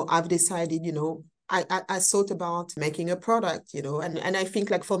 So I've decided, I thought about making a product, and I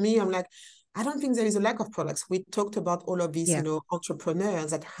think like for me, I'm like, I don't think there is a lack of products. We talked about all of these, Yeah.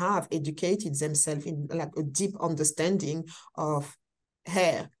 entrepreneurs that have educated themselves in like a deep understanding of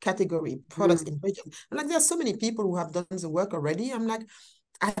hair category, products, ingredients. Like there's so many people who have done the work already. I'm like,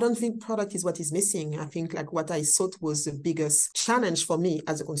 I don't think product is what is missing. I think like what I thought was the biggest challenge for me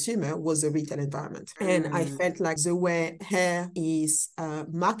as a consumer was the retail environment. And I felt like the way hair is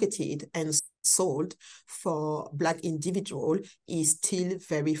marketed and sold for Black individual is still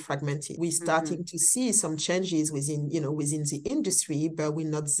very fragmented. We're starting to see some changes within the industry, but we're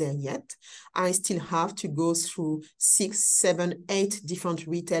not there yet. I still have to go through 6, 7, 8 different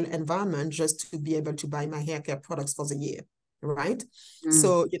retail environments just to be able to buy my hair care products for the year. Right.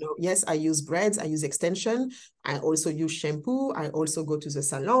 So, yes, I use braids, I use extension, I also use shampoo, I also go to the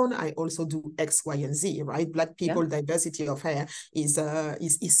salon, I also do X, Y, and Z, right? Black people, diversity of hair is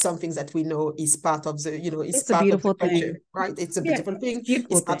something that we know is part of the, is It's a part of the beautiful culture, thing. right? It's a Yeah, beautiful thing.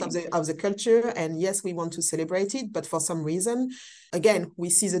 beautiful It's part thing. of the culture. And yes, we want to celebrate it, but for some reason, again,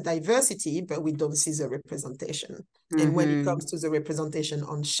 we see the diversity, but we don't see the representation. And when it comes to the representation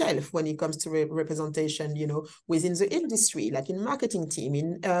on shelf, when it comes to representation, within the industry, like in marketing team,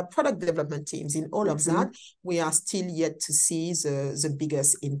 in product development teams, in all of that, we are still yet to see the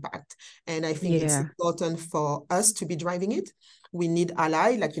biggest impact. And I think it's important for us to be driving it. We need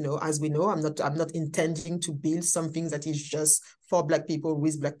ally, like, as we know, I'm not intending to build something that is just for Black people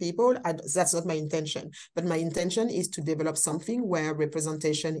with Black people. That's not my intention. But my intention is to develop something where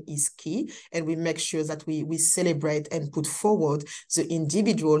representation is key, and we make sure that we celebrate and put forward the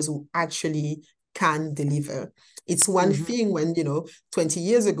individuals who actually can deliver. It's one thing when, 20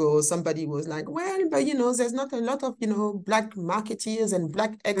 years ago, somebody was like, well, but, there's not a lot of, Black marketeers and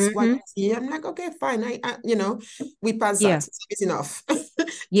Black X, Y, and Z. I'm like, okay, fine. We pass that. It's enough.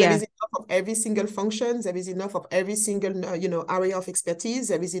 There is enough of every single function. There is enough of every single, area of expertise.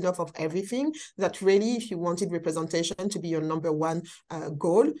 There is enough of everything that really, if you wanted representation to be your number one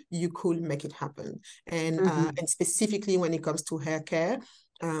goal, you could make it happen. And specifically when it comes to hair care,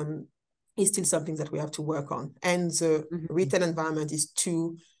 is still something that we have to work on. And the retail environment is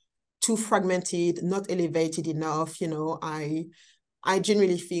too fragmented, not elevated enough. I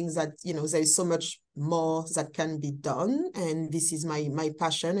generally think that, there is so much more that can be done. And this is my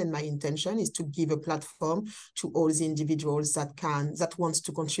passion and my intention is to give a platform to all the individuals that wants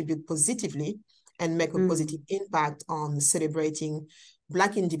to contribute positively and make a positive impact on celebrating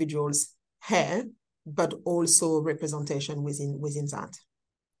Black individuals' hair, but also representation within that.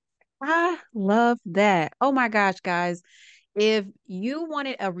 I love that. Oh my gosh, guys. If you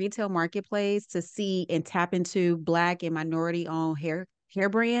wanted a retail marketplace to see and tap into Black and minority owned hair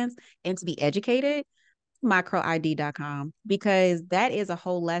brands and to be educated, myCurlID.com, because that is a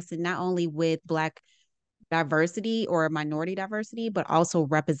whole lesson not only with Black diversity or minority diversity, but also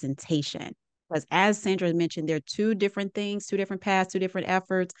representation. Because as Sandra mentioned, there are two different things, two different paths, two different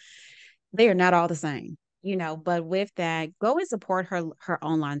efforts. They are not all the same, but with that, go and support her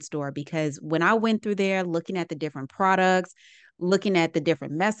online store, because when I went through there looking at the different products, looking at the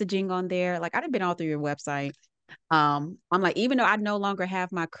different messaging on there, like I've been all through your website. I'm like, even though I no longer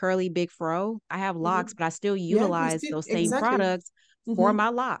have my curly big fro, I have locks, but I still Yeah, utilize those same exactly. products for my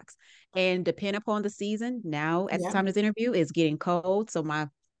locks. And depending upon the season, now at the time of this interview, it's getting cold. So my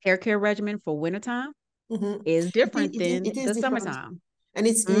hair care regimen for wintertime is different than It is the different. summertime. And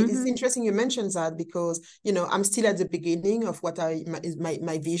it's interesting you mentioned that because, I'm still at the beginning of what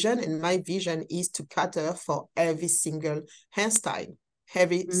my vision, and my vision is to cater for every single hairstyle,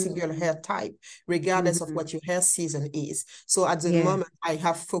 every single hair type, regardless of what your hair season is. So at the moment, I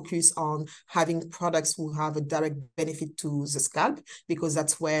have focused on having products who have a direct benefit to the scalp, because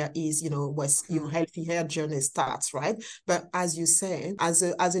that's where where your healthy hair journey starts, right? But as you say, as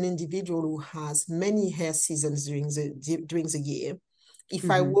an individual who has many hair seasons during the year, if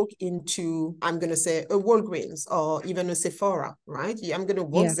I walk into, I'm going to say a Walgreens or even a Sephora, right? I'm going to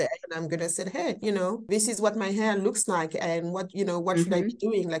walk there and I'm going to say, hey, this is what my hair looks like, and what should I be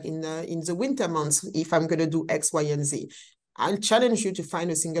doing like in the winter months if I'm going to do X, Y, and Z. I'll challenge you to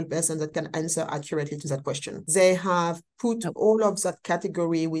find a single person that can answer accurately to that question. They have put all of that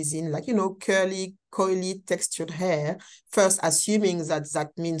category within, like, curly, coily, textured hair, first assuming that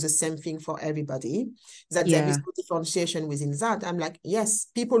means the same thing for everybody, that there is no differentiation within that. I'm like, yes,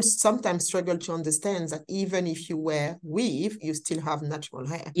 people sometimes struggle to understand that even if you wear weave, you still have natural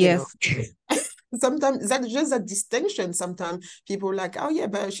hair. Yes. Sometimes that's just a distinction. Sometimes people are like, oh yeah,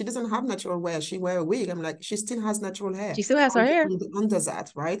 but she doesn't have natural hair, she wear a wig. I'm like, she still has natural hair. She still has her hair. Under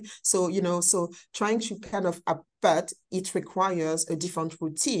that, right? So so trying to kind of but it requires a different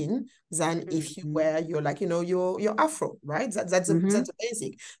routine than if you wear your, like, your afro, right? That's a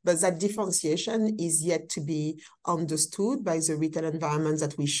basic, but that differentiation is yet to be understood by the retail environment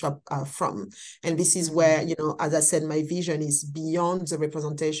that we shop from. And this is where, as I said, my vision is beyond the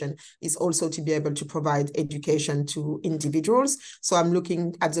representation, is also to be able to provide education to individuals. So I'm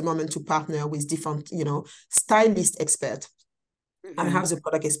looking at the moment to partner with different, stylist experts. I have the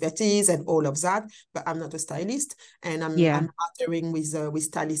product expertise and all of that, but I'm not a stylist, and I'm partnering with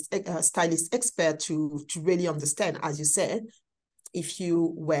stylist expert to really understand, as you said, if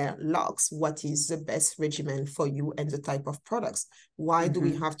you wear locks, what is the best regimen for you and the type of products? Why do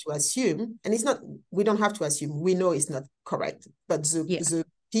we have to assume? And it's not, we don't have to assume, we know it's not correct, but the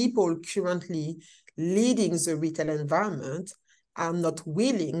people currently leading the retail environment are not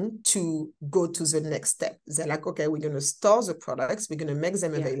willing to go to the next step. They're like, okay, we're going to store the products, we're going to make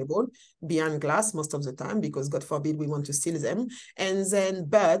them available behind glass most of the time, because God forbid we want to steal them. And then,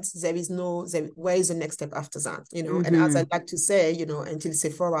 but there is where is the next step after that? And as I like to say, until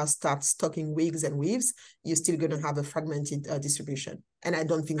Sephora starts stocking wigs and weaves, you're still going to have a fragmented distribution. And I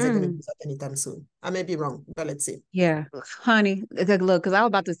don't think they're going to do that anytime soon. I may be wrong, but let's see. Yeah, honey, look, because I was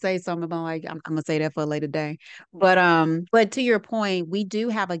about to say something about like I'm gonna say that for a later day, but to your point, we do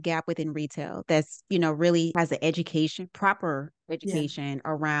have a gap within retail that's really has the proper education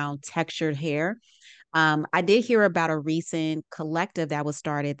around textured hair. I did hear about a recent collective that was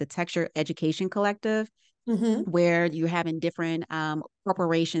started, the Texture Education Collective, where you're having different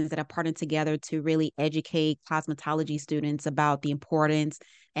corporations that are partnered together to really educate cosmetology students about the importance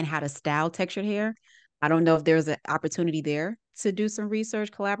and how to style textured hair. I don't know if there's an opportunity there to do some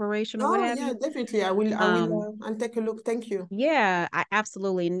research, collaboration, or what have you. Definitely. I'll take a look. Thank you. Yeah, I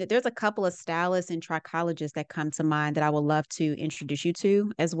absolutely. And there's a couple of stylists and trichologists that come to mind that I would love to introduce you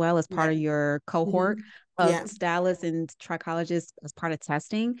to, as well as part of your cohort of stylists and trichologists as part of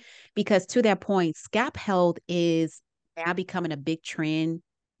testing. Because to that point, scalp health is now becoming a big trend,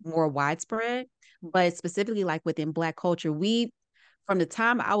 more widespread. But specifically, like within Black culture, from the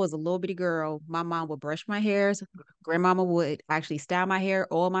time I was a little bitty girl, my mom would brush my hair. Grandmama would actually style my hair,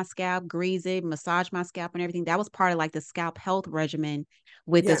 oil my scalp, grease it, massage my scalp and everything. That was part of like the scalp health regimen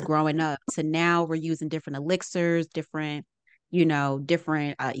with us growing up. So now we're using different elixirs, different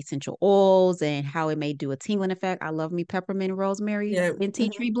essential oils, and how it may do a tingling effect. I love me peppermint and rosemary and tea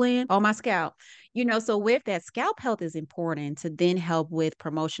tree blend on my scalp. So with that, scalp health is important to then help with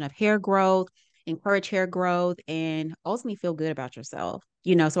promotion of hair growth, encourage hair growth, and ultimately feel good about yourself.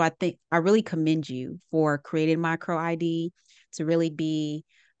 So I think I really commend you for creating myCurlID to really be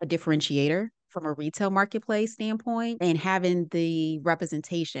a differentiator from a retail marketplace standpoint, and having the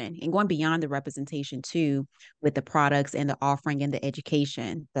representation and going beyond the representation too, with the products and the offering and the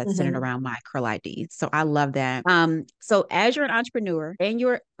education that's centered around myCurlID. So I love that. So as you're an entrepreneur and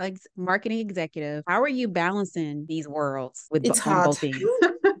you're a marketing executive, how are you balancing these worlds it's on hard. both ends?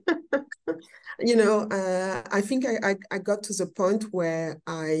 I think I got to the point where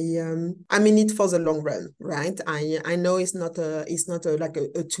I'm in it for the long run, right? I know it's not like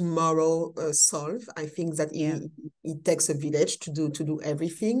a tomorrow solve. I think that it takes a village to do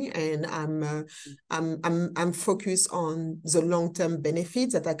everything, and I'm focused on the long-term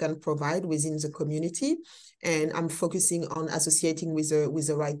benefits that I can provide within the community, and I'm focusing on associating with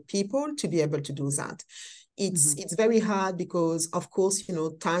the right people to be able to do that. It's very hard because, of course,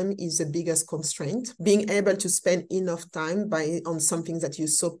 time is the biggest constraint. Being able to spend enough time on something that you're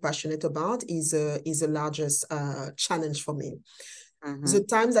so passionate about is the largest challenge for me. The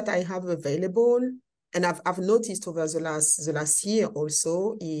time that I have available, and I've noticed over the last year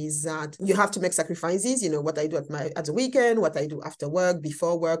also, is that you have to make sacrifices. What I do at the weekend, what I do after work,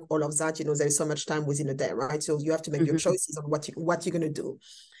 before work, all of that. There's so much time within a day, right? So you have to make your choices on what you're going to do.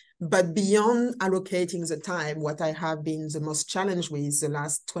 But beyond allocating the time, what I have been the most challenged with the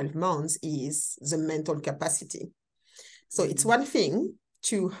last 12 months is the mental capacity. So it's one thing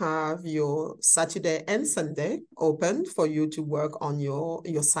to have your Saturday and Sunday open for you to work on your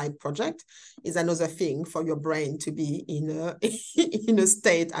side project. Is another thing for your brain to be in a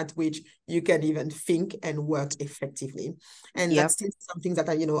state at which you can even think and work effectively. And that's still something that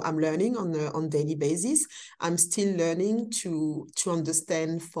I'm learning on daily basis. I'm still learning to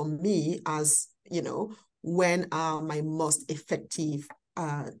understand, for me, as when are my most effective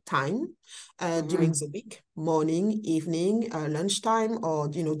time during the week, morning, evening, lunchtime, or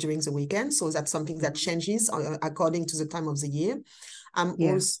during the weekend. So that's something that changes according to the time of the year.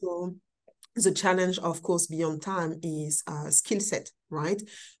 Also, the challenge, of course, beyond time is skill set, right?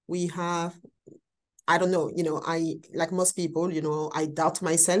 I don't know, I, like most people, I doubt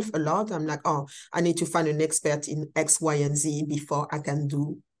myself a lot. I'm like, oh, I need to find an expert in X, Y, and Z before I can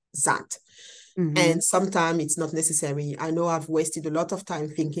do that. Mm-hmm. And sometimes it's not necessary. I know I've wasted a lot of time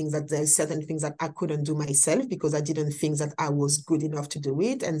thinking that there's certain things that I couldn't do myself because I didn't think that I was good enough to do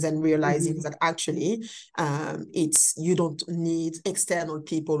it. And then realizing Mm-hmm. that actually you don't need external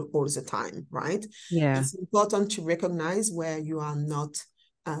people all the time, right? Yeah. It's important to recognize where you are not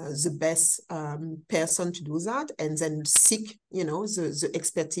the best person to do that, and then seek, the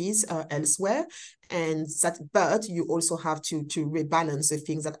expertise elsewhere. And that, but you also have to rebalance the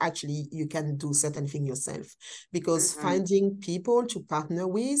things that actually you can do certain things yourself, because Mm-hmm. finding people to partner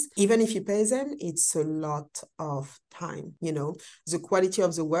with, even if you pay them, it's a lot of time. The quality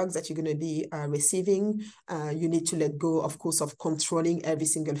of the work that you're going to be receiving, you need to let go, of course, of controlling every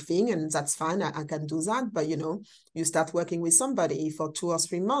single thing, and that's fine. I can do that, but you start working with somebody for 2 or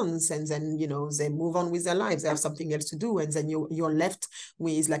 3 months, and then they move on with their lives, they have something else to do, and then you're left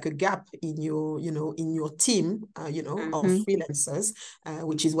with like a gap in your in your team of Mm-hmm. freelancers,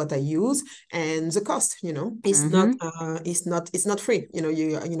 which is what I use. And the cost, Mm-hmm. it's not free.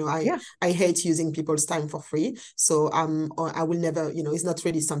 Yeah. I hate using people's time for free, so or I will never, it's not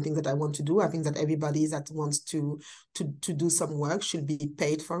really something that I want to do. I think that everybody that wants to do some work should be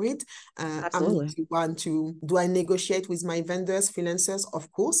paid for it. I'm not Absolutely. the one to, do I negotiate with my vendors, freelancers?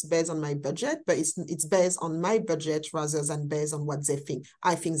 Of course, based on my budget, but it's based on my budget rather than based on what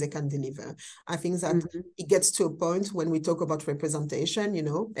I think they can deliver. I think that Mm-hmm. it gets to a point when we talk about representation,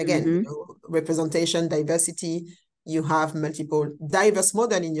 again, Mm-hmm. representation, diversity, you have multiple diverse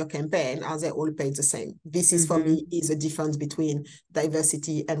model in your campaign. Are they all paid the same? This is, for Mm-hmm. me, is a difference between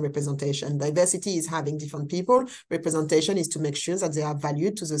diversity and representation. Diversity is having different people. Representation is to make sure that they are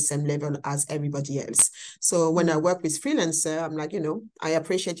valued to the same level as everybody else. So when I work with freelancer, I'm like, I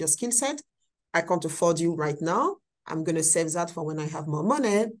appreciate your skill set. I can't afford you right now. I'm going to save that for when I have more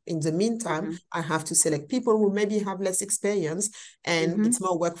money. In the meantime, Mm-hmm. I have to select people who maybe have less experience, and Mm-hmm. it's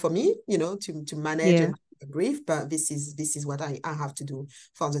more work for me, to manage Yeah. and brief, but this is what I have to do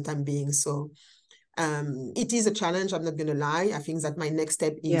for the time being. So it is a challenge, I'm not going to lie. I think that my next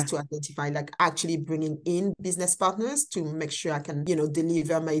step is Yeah. to identify, like, actually bringing in business partners to make sure I can,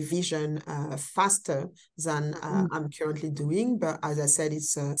 deliver my vision faster than Mm-hmm. I'm currently doing. But as I said,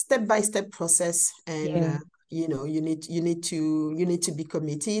 it's a step-by-step process, and Yeah. you need to be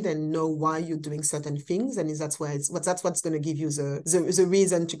committed and know why you're doing certain things, and that's what's going to give you the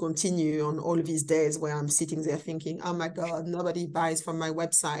reason to continue on all these days where I'm sitting there thinking, oh my God, nobody buys from my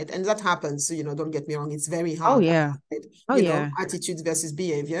website. And that happens, don't get me wrong, it's very Oh hard. yeah. Oh yeah. Attitude versus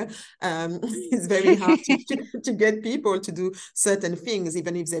behavior. It's very hard to get people to do certain things,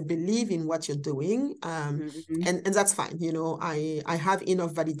 even if they believe in what you're doing. Mm-hmm. And that's fine. I have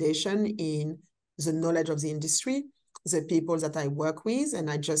enough validation in the knowledge of the industry, the people that I work with, and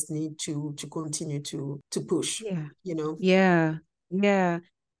I just need to continue to push, Yeah. you know. Yeah. Yeah.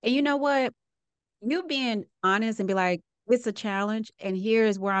 And you know what? You being honest and be like, it's a challenge, and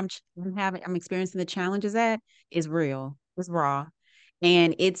here's where I'm experiencing the challenges at is real. It's raw.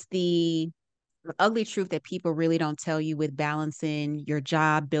 And it's the ugly truth that people really don't tell you with balancing your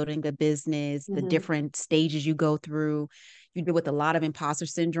job, building a business, the Mm-hmm. different stages you go through. You deal with a lot of imposter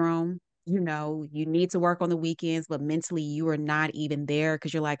syndrome. You need to work on the weekends, but mentally you are not even there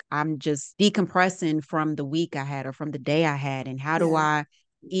because you're like, I'm just decompressing from the week I had or from the day I had. And how do Yeah. I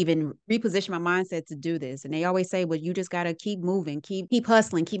even reposition my mindset to do this? And they always say, well, you just got to keep moving, keep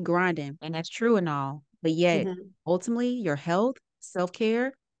hustling, keep grinding. And that's true and all. But yet, Mm-hmm. ultimately, your health, self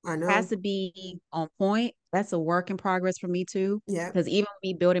care, I has know. to be on point. That's a work in progress for me too. Yeah. Because even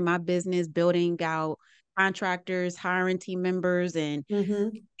me building my business, building out contractors, hiring team members, and Mm-hmm.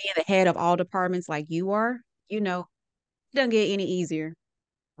 being the head of all departments like you are, it doesn't get any easier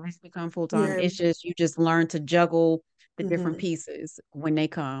once you become full time. Yeah. It's just you just learn to juggle the different Mm-hmm. pieces when they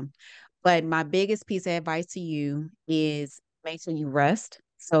come. But my biggest piece of advice to you is make sure you rest.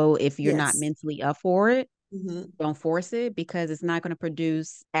 So if you're not Yes. mentally up for it, Mm-hmm. don't force it because it's not going to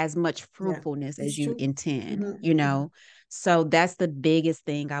produce as much Yeah. fruitfulness as It's you true. intend, Mm-hmm. you Mm-hmm. know? So that's the biggest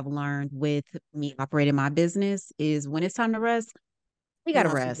thing I've learned with me operating my business is when it's time to rest, we got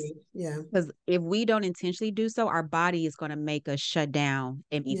You to have to do rest. it. Yeah. Because if we don't intentionally do so, our body is going to make us shut down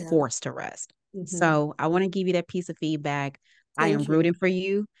and be Yeah. forced to rest. Mm-hmm. So I want to give you that piece of feedback. I am Thank you. rooting for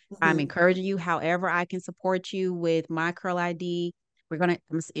you. I'm Mm-hmm. encouraging you. However, I can support you with myCurlID. I'm going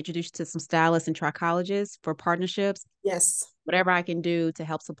to introduce you to some stylists and trichologists for partnerships. Yes. Whatever I can do to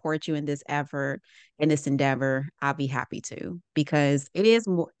help support you in this effort, in this endeavor, I'll be happy to because it is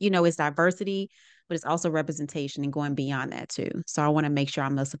more, it's diversity, but it's also representation and going beyond that too. So I want to make sure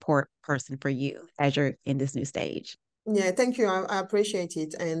I'm a support person for you as you're in this new stage. Yeah, thank you. I appreciate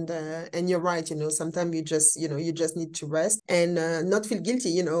it. And you're right, sometimes you just need to rest and not feel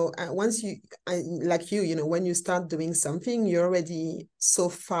guilty. Once like when you start doing something, you're already so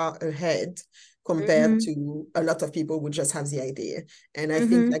far ahead compared Mm-hmm. to a lot of people who just have the idea. And I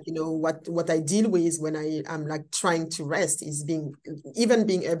think Mm-hmm. like, what I deal with when I'm like trying to rest is even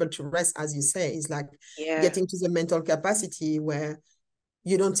being able to rest, as you say, is like Yeah. getting to the mental capacity where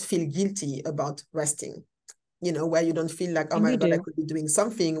you don't feel guilty about resting, where you don't feel like, oh And my you God, I do. could be doing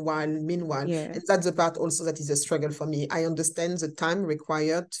something meanwhile. Yeah. And that's the part also that is a struggle for me. I understand the time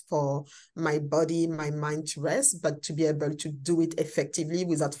required for my body, my mind to rest, but to be able to do it effectively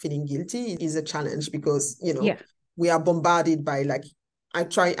without feeling guilty is a challenge because, Yeah. we are bombarded by like, I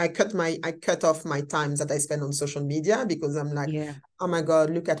cut off my time that I spend on social media because I'm like, Yeah. oh my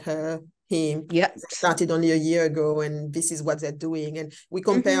God, look at her, him. Yep. They started only a year ago and this is what they're doing. And we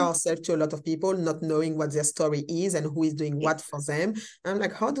compare Mm-hmm. ourselves to a lot of people, not knowing what their story is and who is doing Yeah. what for them. And I'm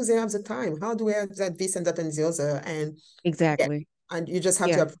like, how do they have the time? How do they have that, this and that and the other? And yeah, Exactly. and you just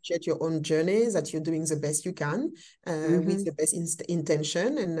have to Yeah. appreciate your own journey, that you're doing the best you can with Mm-hmm. the best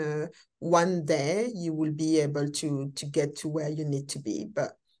intention. And one day you will be able to get to where you need to be. But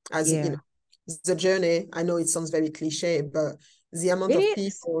as you Yeah. know, the journey, I know it sounds very cliche, but the amount It of is.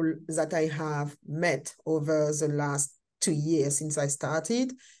 people that I have met over the last 2 years since I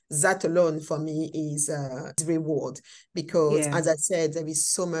started, that alone for me is reward. Because Yeah. as I said, there is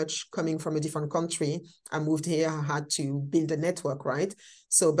so much coming from a different country. I moved here, I had to build a network, right?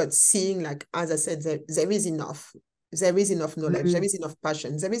 So, but seeing, like, as I said, there is enough. There is enough knowledge, there Mm-hmm. is enough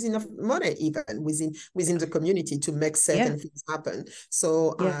passion, there is enough money even within the community to make Yeah. certain things happen.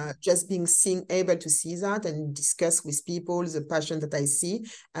 So Yeah. just able to see that and discuss with people the passion that I see,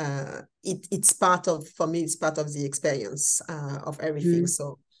 it's part of, for me, it's part of the experience of everything. Mm-hmm.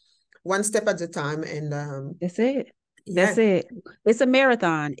 So one step at a time. And That's it. yeah, That's it. It's a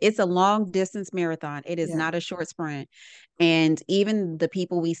marathon. It's a long distance marathon. It is yeah. not a short sprint. And even the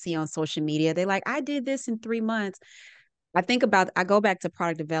people we see on social media, they're like, I did this in 3 months. I go back to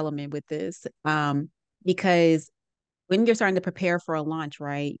product development with this, because when you're starting to prepare for a launch,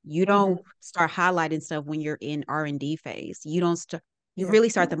 right? You Mm-hmm. don't start highlighting stuff when you're in R&D phase. You don't start you Yeah. really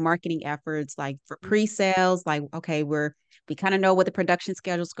start the marketing efforts like for pre-sales, like okay, we kind of know what the production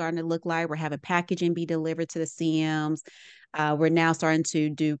schedule is starting to look like. We're having packaging be delivered to the CMs. We're now starting to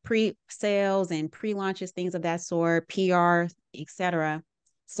do pre-sales and pre-launches, things of that sort, PR, etc.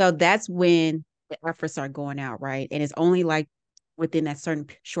 So that's when the efforts are going out, right? And it's only like within that certain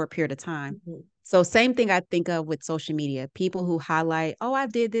short period of time. Mm-hmm. So same thing I think of with social media. People who highlight, oh, I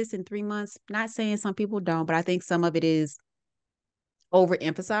did this in 3 months. Not saying some people don't, but I think some of it is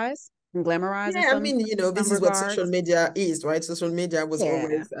overemphasized and glamorized in Yeah, I some mean, this is what social regards. media is, right? Social media was Yeah.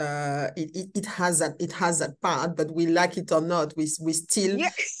 always it has that part, but we like it or not, we still Yeah.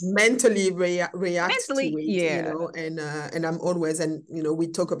 mentally react to Mentally, it, yeah. and I'm always, and we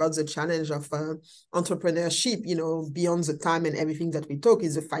talk about the challenge of entrepreneurship, beyond the time and everything that we talk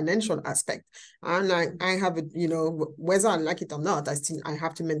is the financial aspect. And like I have a, whether I like it or not, I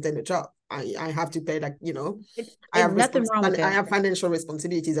have to maintain a job. I have to pay, like, And nothing wrong with I that. have financial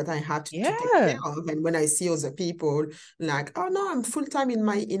responsibilities that I have to take care Yeah. of. And when I see other people like, oh no, I'm full time in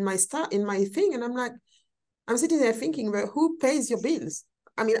my thing, and I'm like, I'm sitting there thinking, well, who pays your bills?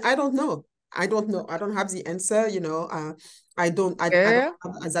 I mean, I don't know. I don't know. I don't have the answer. I don't Girl,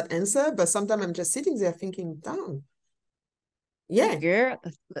 have that answer. But sometimes I'm just sitting there thinking, damn, yeah, girl,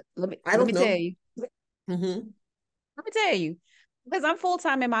 let me I let don't me tell know. you. Mm-hmm, Let me tell you, because I'm full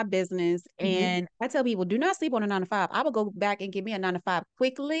time in my business, mm-hmm. and I tell people, do not sleep on a 9 to 5. I will go back and get me a 9 to 5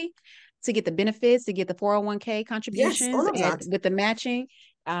 quickly to get the benefits, to get the 401k Yes, contributions, all of and that. with the matching,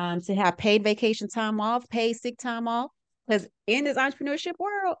 to have paid vacation time off, paid sick time off. Because in this entrepreneurship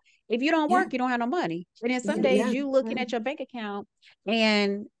world, if you don't Yeah, work, you don't have no money. And then some days yeah, you yeah, looking at your bank account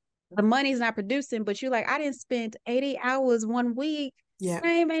and the money's not producing, but you're like, I didn't spend 80 hours one week. yeah,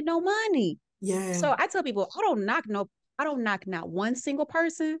 I ain't made no money. yeah. So I tell people, I don't knock not one single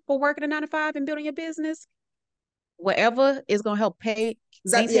person for working a 9 to 5 and building your business. Whatever is gonna help pay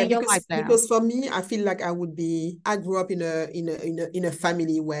That, yeah, maintain your because lifestyle. for me, I feel like I grew up in a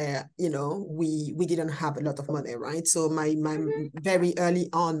family where, we didn't have a lot of money, right? So my Mhm. very early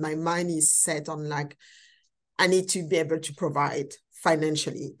on, my mind is set on like, I need to be able to provide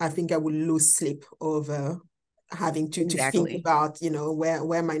financially. I think I will lose sleep over having to think Exactly. about,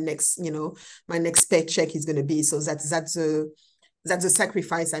 where my next paycheck is going to be. So that's that's the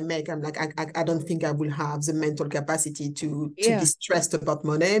sacrifice I make. I'm like, I don't think I will have the mental capacity to be Yeah. stressed about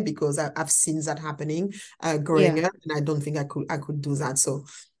money, because I've seen that happening Yeah. growing up, and I don't think I could do that. So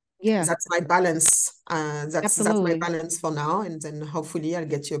Yeah. that's my balance. That's my Absolutely. balance for now, and then hopefully I'll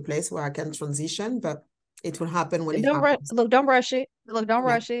get to a place where I can transition. But it will happen when it happens. Look, don't rush it. Look, don't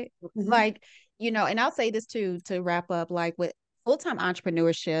Yeah. rush it. Mm-hmm. Like, and I'll say this too to wrap up, like with full-time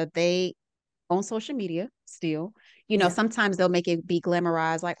entrepreneurship, they on social media still, Yeah. sometimes they'll make it be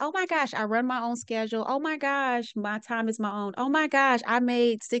glamorized, like, oh my gosh, I run my own schedule. Oh my gosh, my time is my own. Oh my gosh, I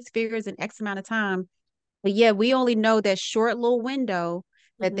made six figures in X amount of time. But yeah, we only know that short little window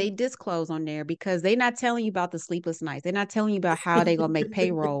that Mm-hmm. they disclose on there, because they're not telling you about the sleepless nights. They're not telling you about how they're gonna make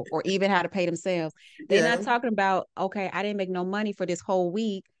payroll or even how to pay themselves. They're not Yeah. talking about, okay, I didn't make no money for this whole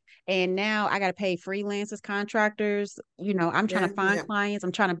week. And now I gotta pay freelancers, contractors. I'm trying Yeah. to find Yeah. clients.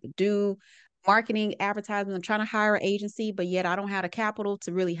 I'm trying to do marketing, advertising. I'm trying to hire an agency, but yet I don't have the capital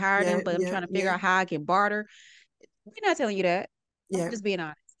to really hire Yeah. them. But I'm Yeah. trying to figure Yeah. out how I can barter. We're not telling you that. I'm Yeah. just being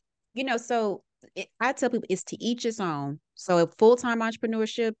honest. So I tell people it's to each its own. So full-time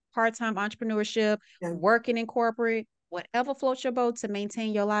entrepreneurship, part-time entrepreneurship, Yeah. working in corporate, whatever floats your boat to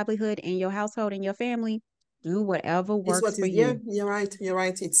maintain your livelihood and your household and your family, do whatever It's works what for is, yeah, you. you're right. You're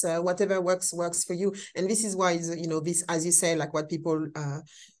right. It's whatever works for you. And this is why, this, as you say, like what people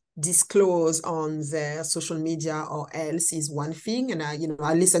disclose on their social media or else is one thing. And I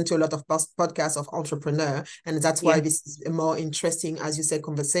listen to a lot of podcasts of entrepreneur, and that's why Yeah. this is a more interesting, as you say,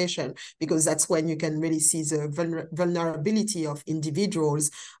 conversation, because that's when you can really see the vulnerability of individuals.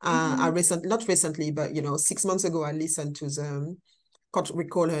 Mm-hmm. Not recently, but 6 months ago, I listened to can't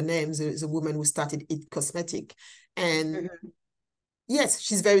recall her name, the woman who started It Cosmetic. And Mm-hmm. yes,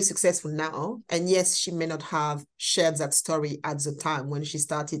 she's very successful now. And yes, she may not have shared that story at the time when she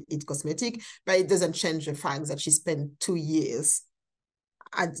started It Cosmetic, but it doesn't change the fact that she spent 2 years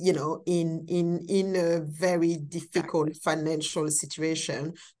in a very difficult financial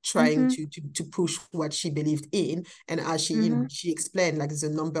situation, trying Mm-hmm. to push what she believed in. And as she Mm-hmm. she explained, like, there's a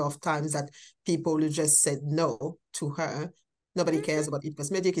number of times that people just said no to her. Nobody cares about It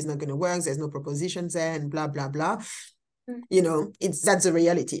Cosmetic, it's not going to work, there's no propositions there, and blah blah blah. That's the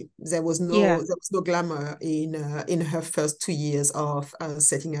reality. There was Yeah. no glamour in her first 2 years of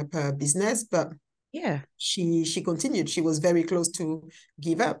setting up her business, but Yeah. she continued. She was very close to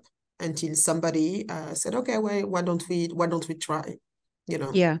give up until somebody said, okay, well, why don't we try, you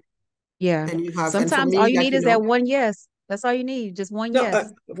know Yeah. Yeah. and for Sometimes all me, you like, need is that one yes. That's all you need. Just one no,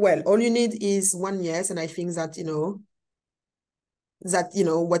 yes. well, all you need is one yes. And I think that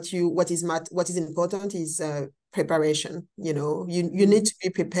what is important is preparation. You Mm-hmm. need to be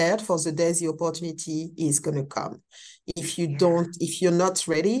prepared for the days the opportunity is going to come. Yeah. If you're not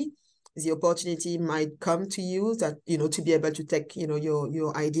ready, the opportunity might come to you, that to be able to take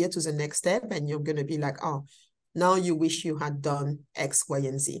your idea to the next step, and you're going to be like, oh, now you wish you had done X, Y,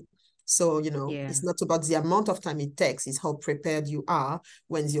 and Z. So Yeah. it's not about the amount of time it takes, it's how prepared you are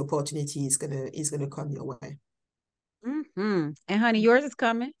when the opportunity is gonna come your way. Mm-hmm. And honey, yours is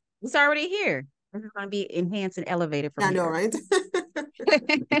coming. It's already here. This is going to be enhanced and elevated from I know, here. right?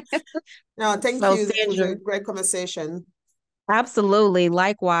 No, thank So, you. This was Sandra, a great conversation. absolutely.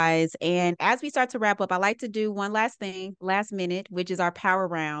 Likewise. And as we start to wrap up, I like to do one last thing, last minute, which is our power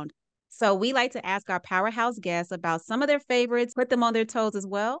round. So, we like to ask our powerhouse guests about some of their favorites, put them on their toes as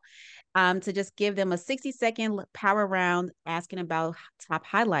well, to just give them a 60-second power round asking about top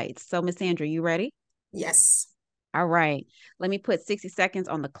highlights. So, Miss Sandra, you ready? Yes. All right. Let me put 60 seconds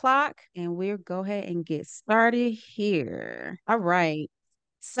on the clock and we'll go ahead and get started here. All right.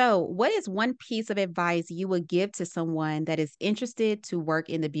 So, what is one piece of advice you would give to someone that is interested to work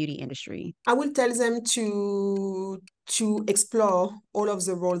in the beauty industry? I will tell them to explore all of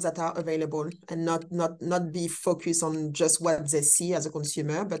the roles that are available, and not be focused on just what they see as a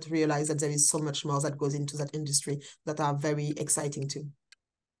consumer, but realize that there is so much more that goes into that industry that are very exciting too.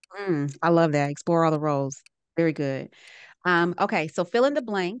 I love that. Explore all the roles. Very good. Okay, so fill in the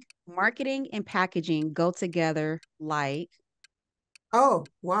blank. Marketing and packaging go together like Oh,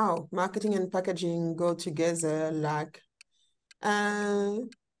 wow. Marketing and packaging go together like uh,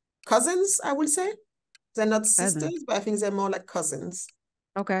 cousins, I will say. They're not cousins. sisters, but I think they're more like cousins.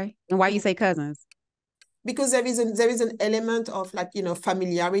 Okay. And why you Mm. say cousins? Because there is an element of, like,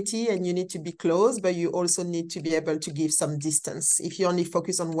 familiarity, and you need to be close, but you also need to be able to give some distance. If you only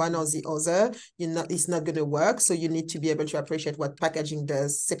focus on one or the other, it's not going to work. So you need to be able to appreciate what packaging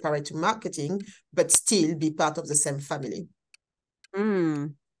does separate to marketing, but still be part of the same family.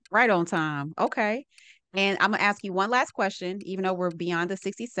 Mm, right on time. Okay. And I'm gonna ask you one last question, even though we're beyond the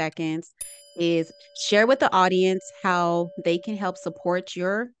 60 seconds, is share with the audience how they can help support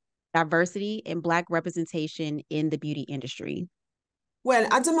your diversity and Black representation in the beauty industry. Well,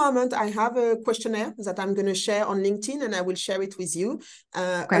 at the moment, I have a questionnaire that I'm going to share on LinkedIn, and I will share it with you.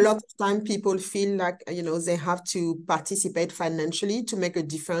 A Okay. lot of time people feel like, they have to participate financially to make a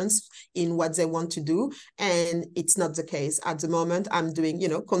difference in what they want to do. And it's not the case. At the moment, I'm doing,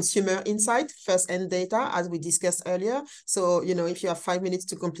 consumer insight, first-hand data, as we discussed earlier. So, if you have 5 minutes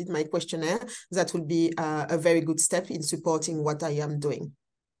to complete my questionnaire, that will be a very good step in supporting what I am doing.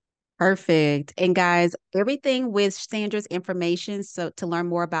 Perfect. And guys, everything with Sandra's information. So to learn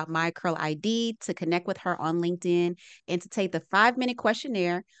more about myCurlID, to connect with her on LinkedIn, and to take the 5-minute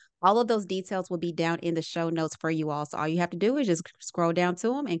questionnaire, all of those details will be down in the show notes for you all. So all you have to do is just scroll down to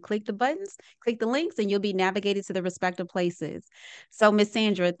them and click the buttons, click the links, and you'll be navigated to the respective places. So Miss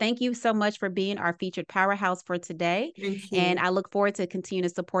Sandra, thank you so much for being our featured powerhouse for today. Thank And you. I look forward to continue to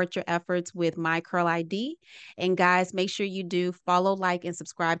support your efforts with myCurlID. And guys, make sure you do follow, like, and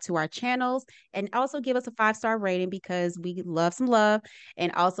subscribe to our channels. And also give us a 5-star rating because we love some love.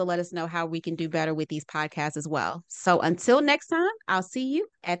 And also let us know how we can do better with these podcasts as well. So until next time, I'll see you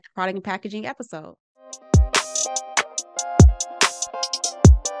at the product and packaging episode.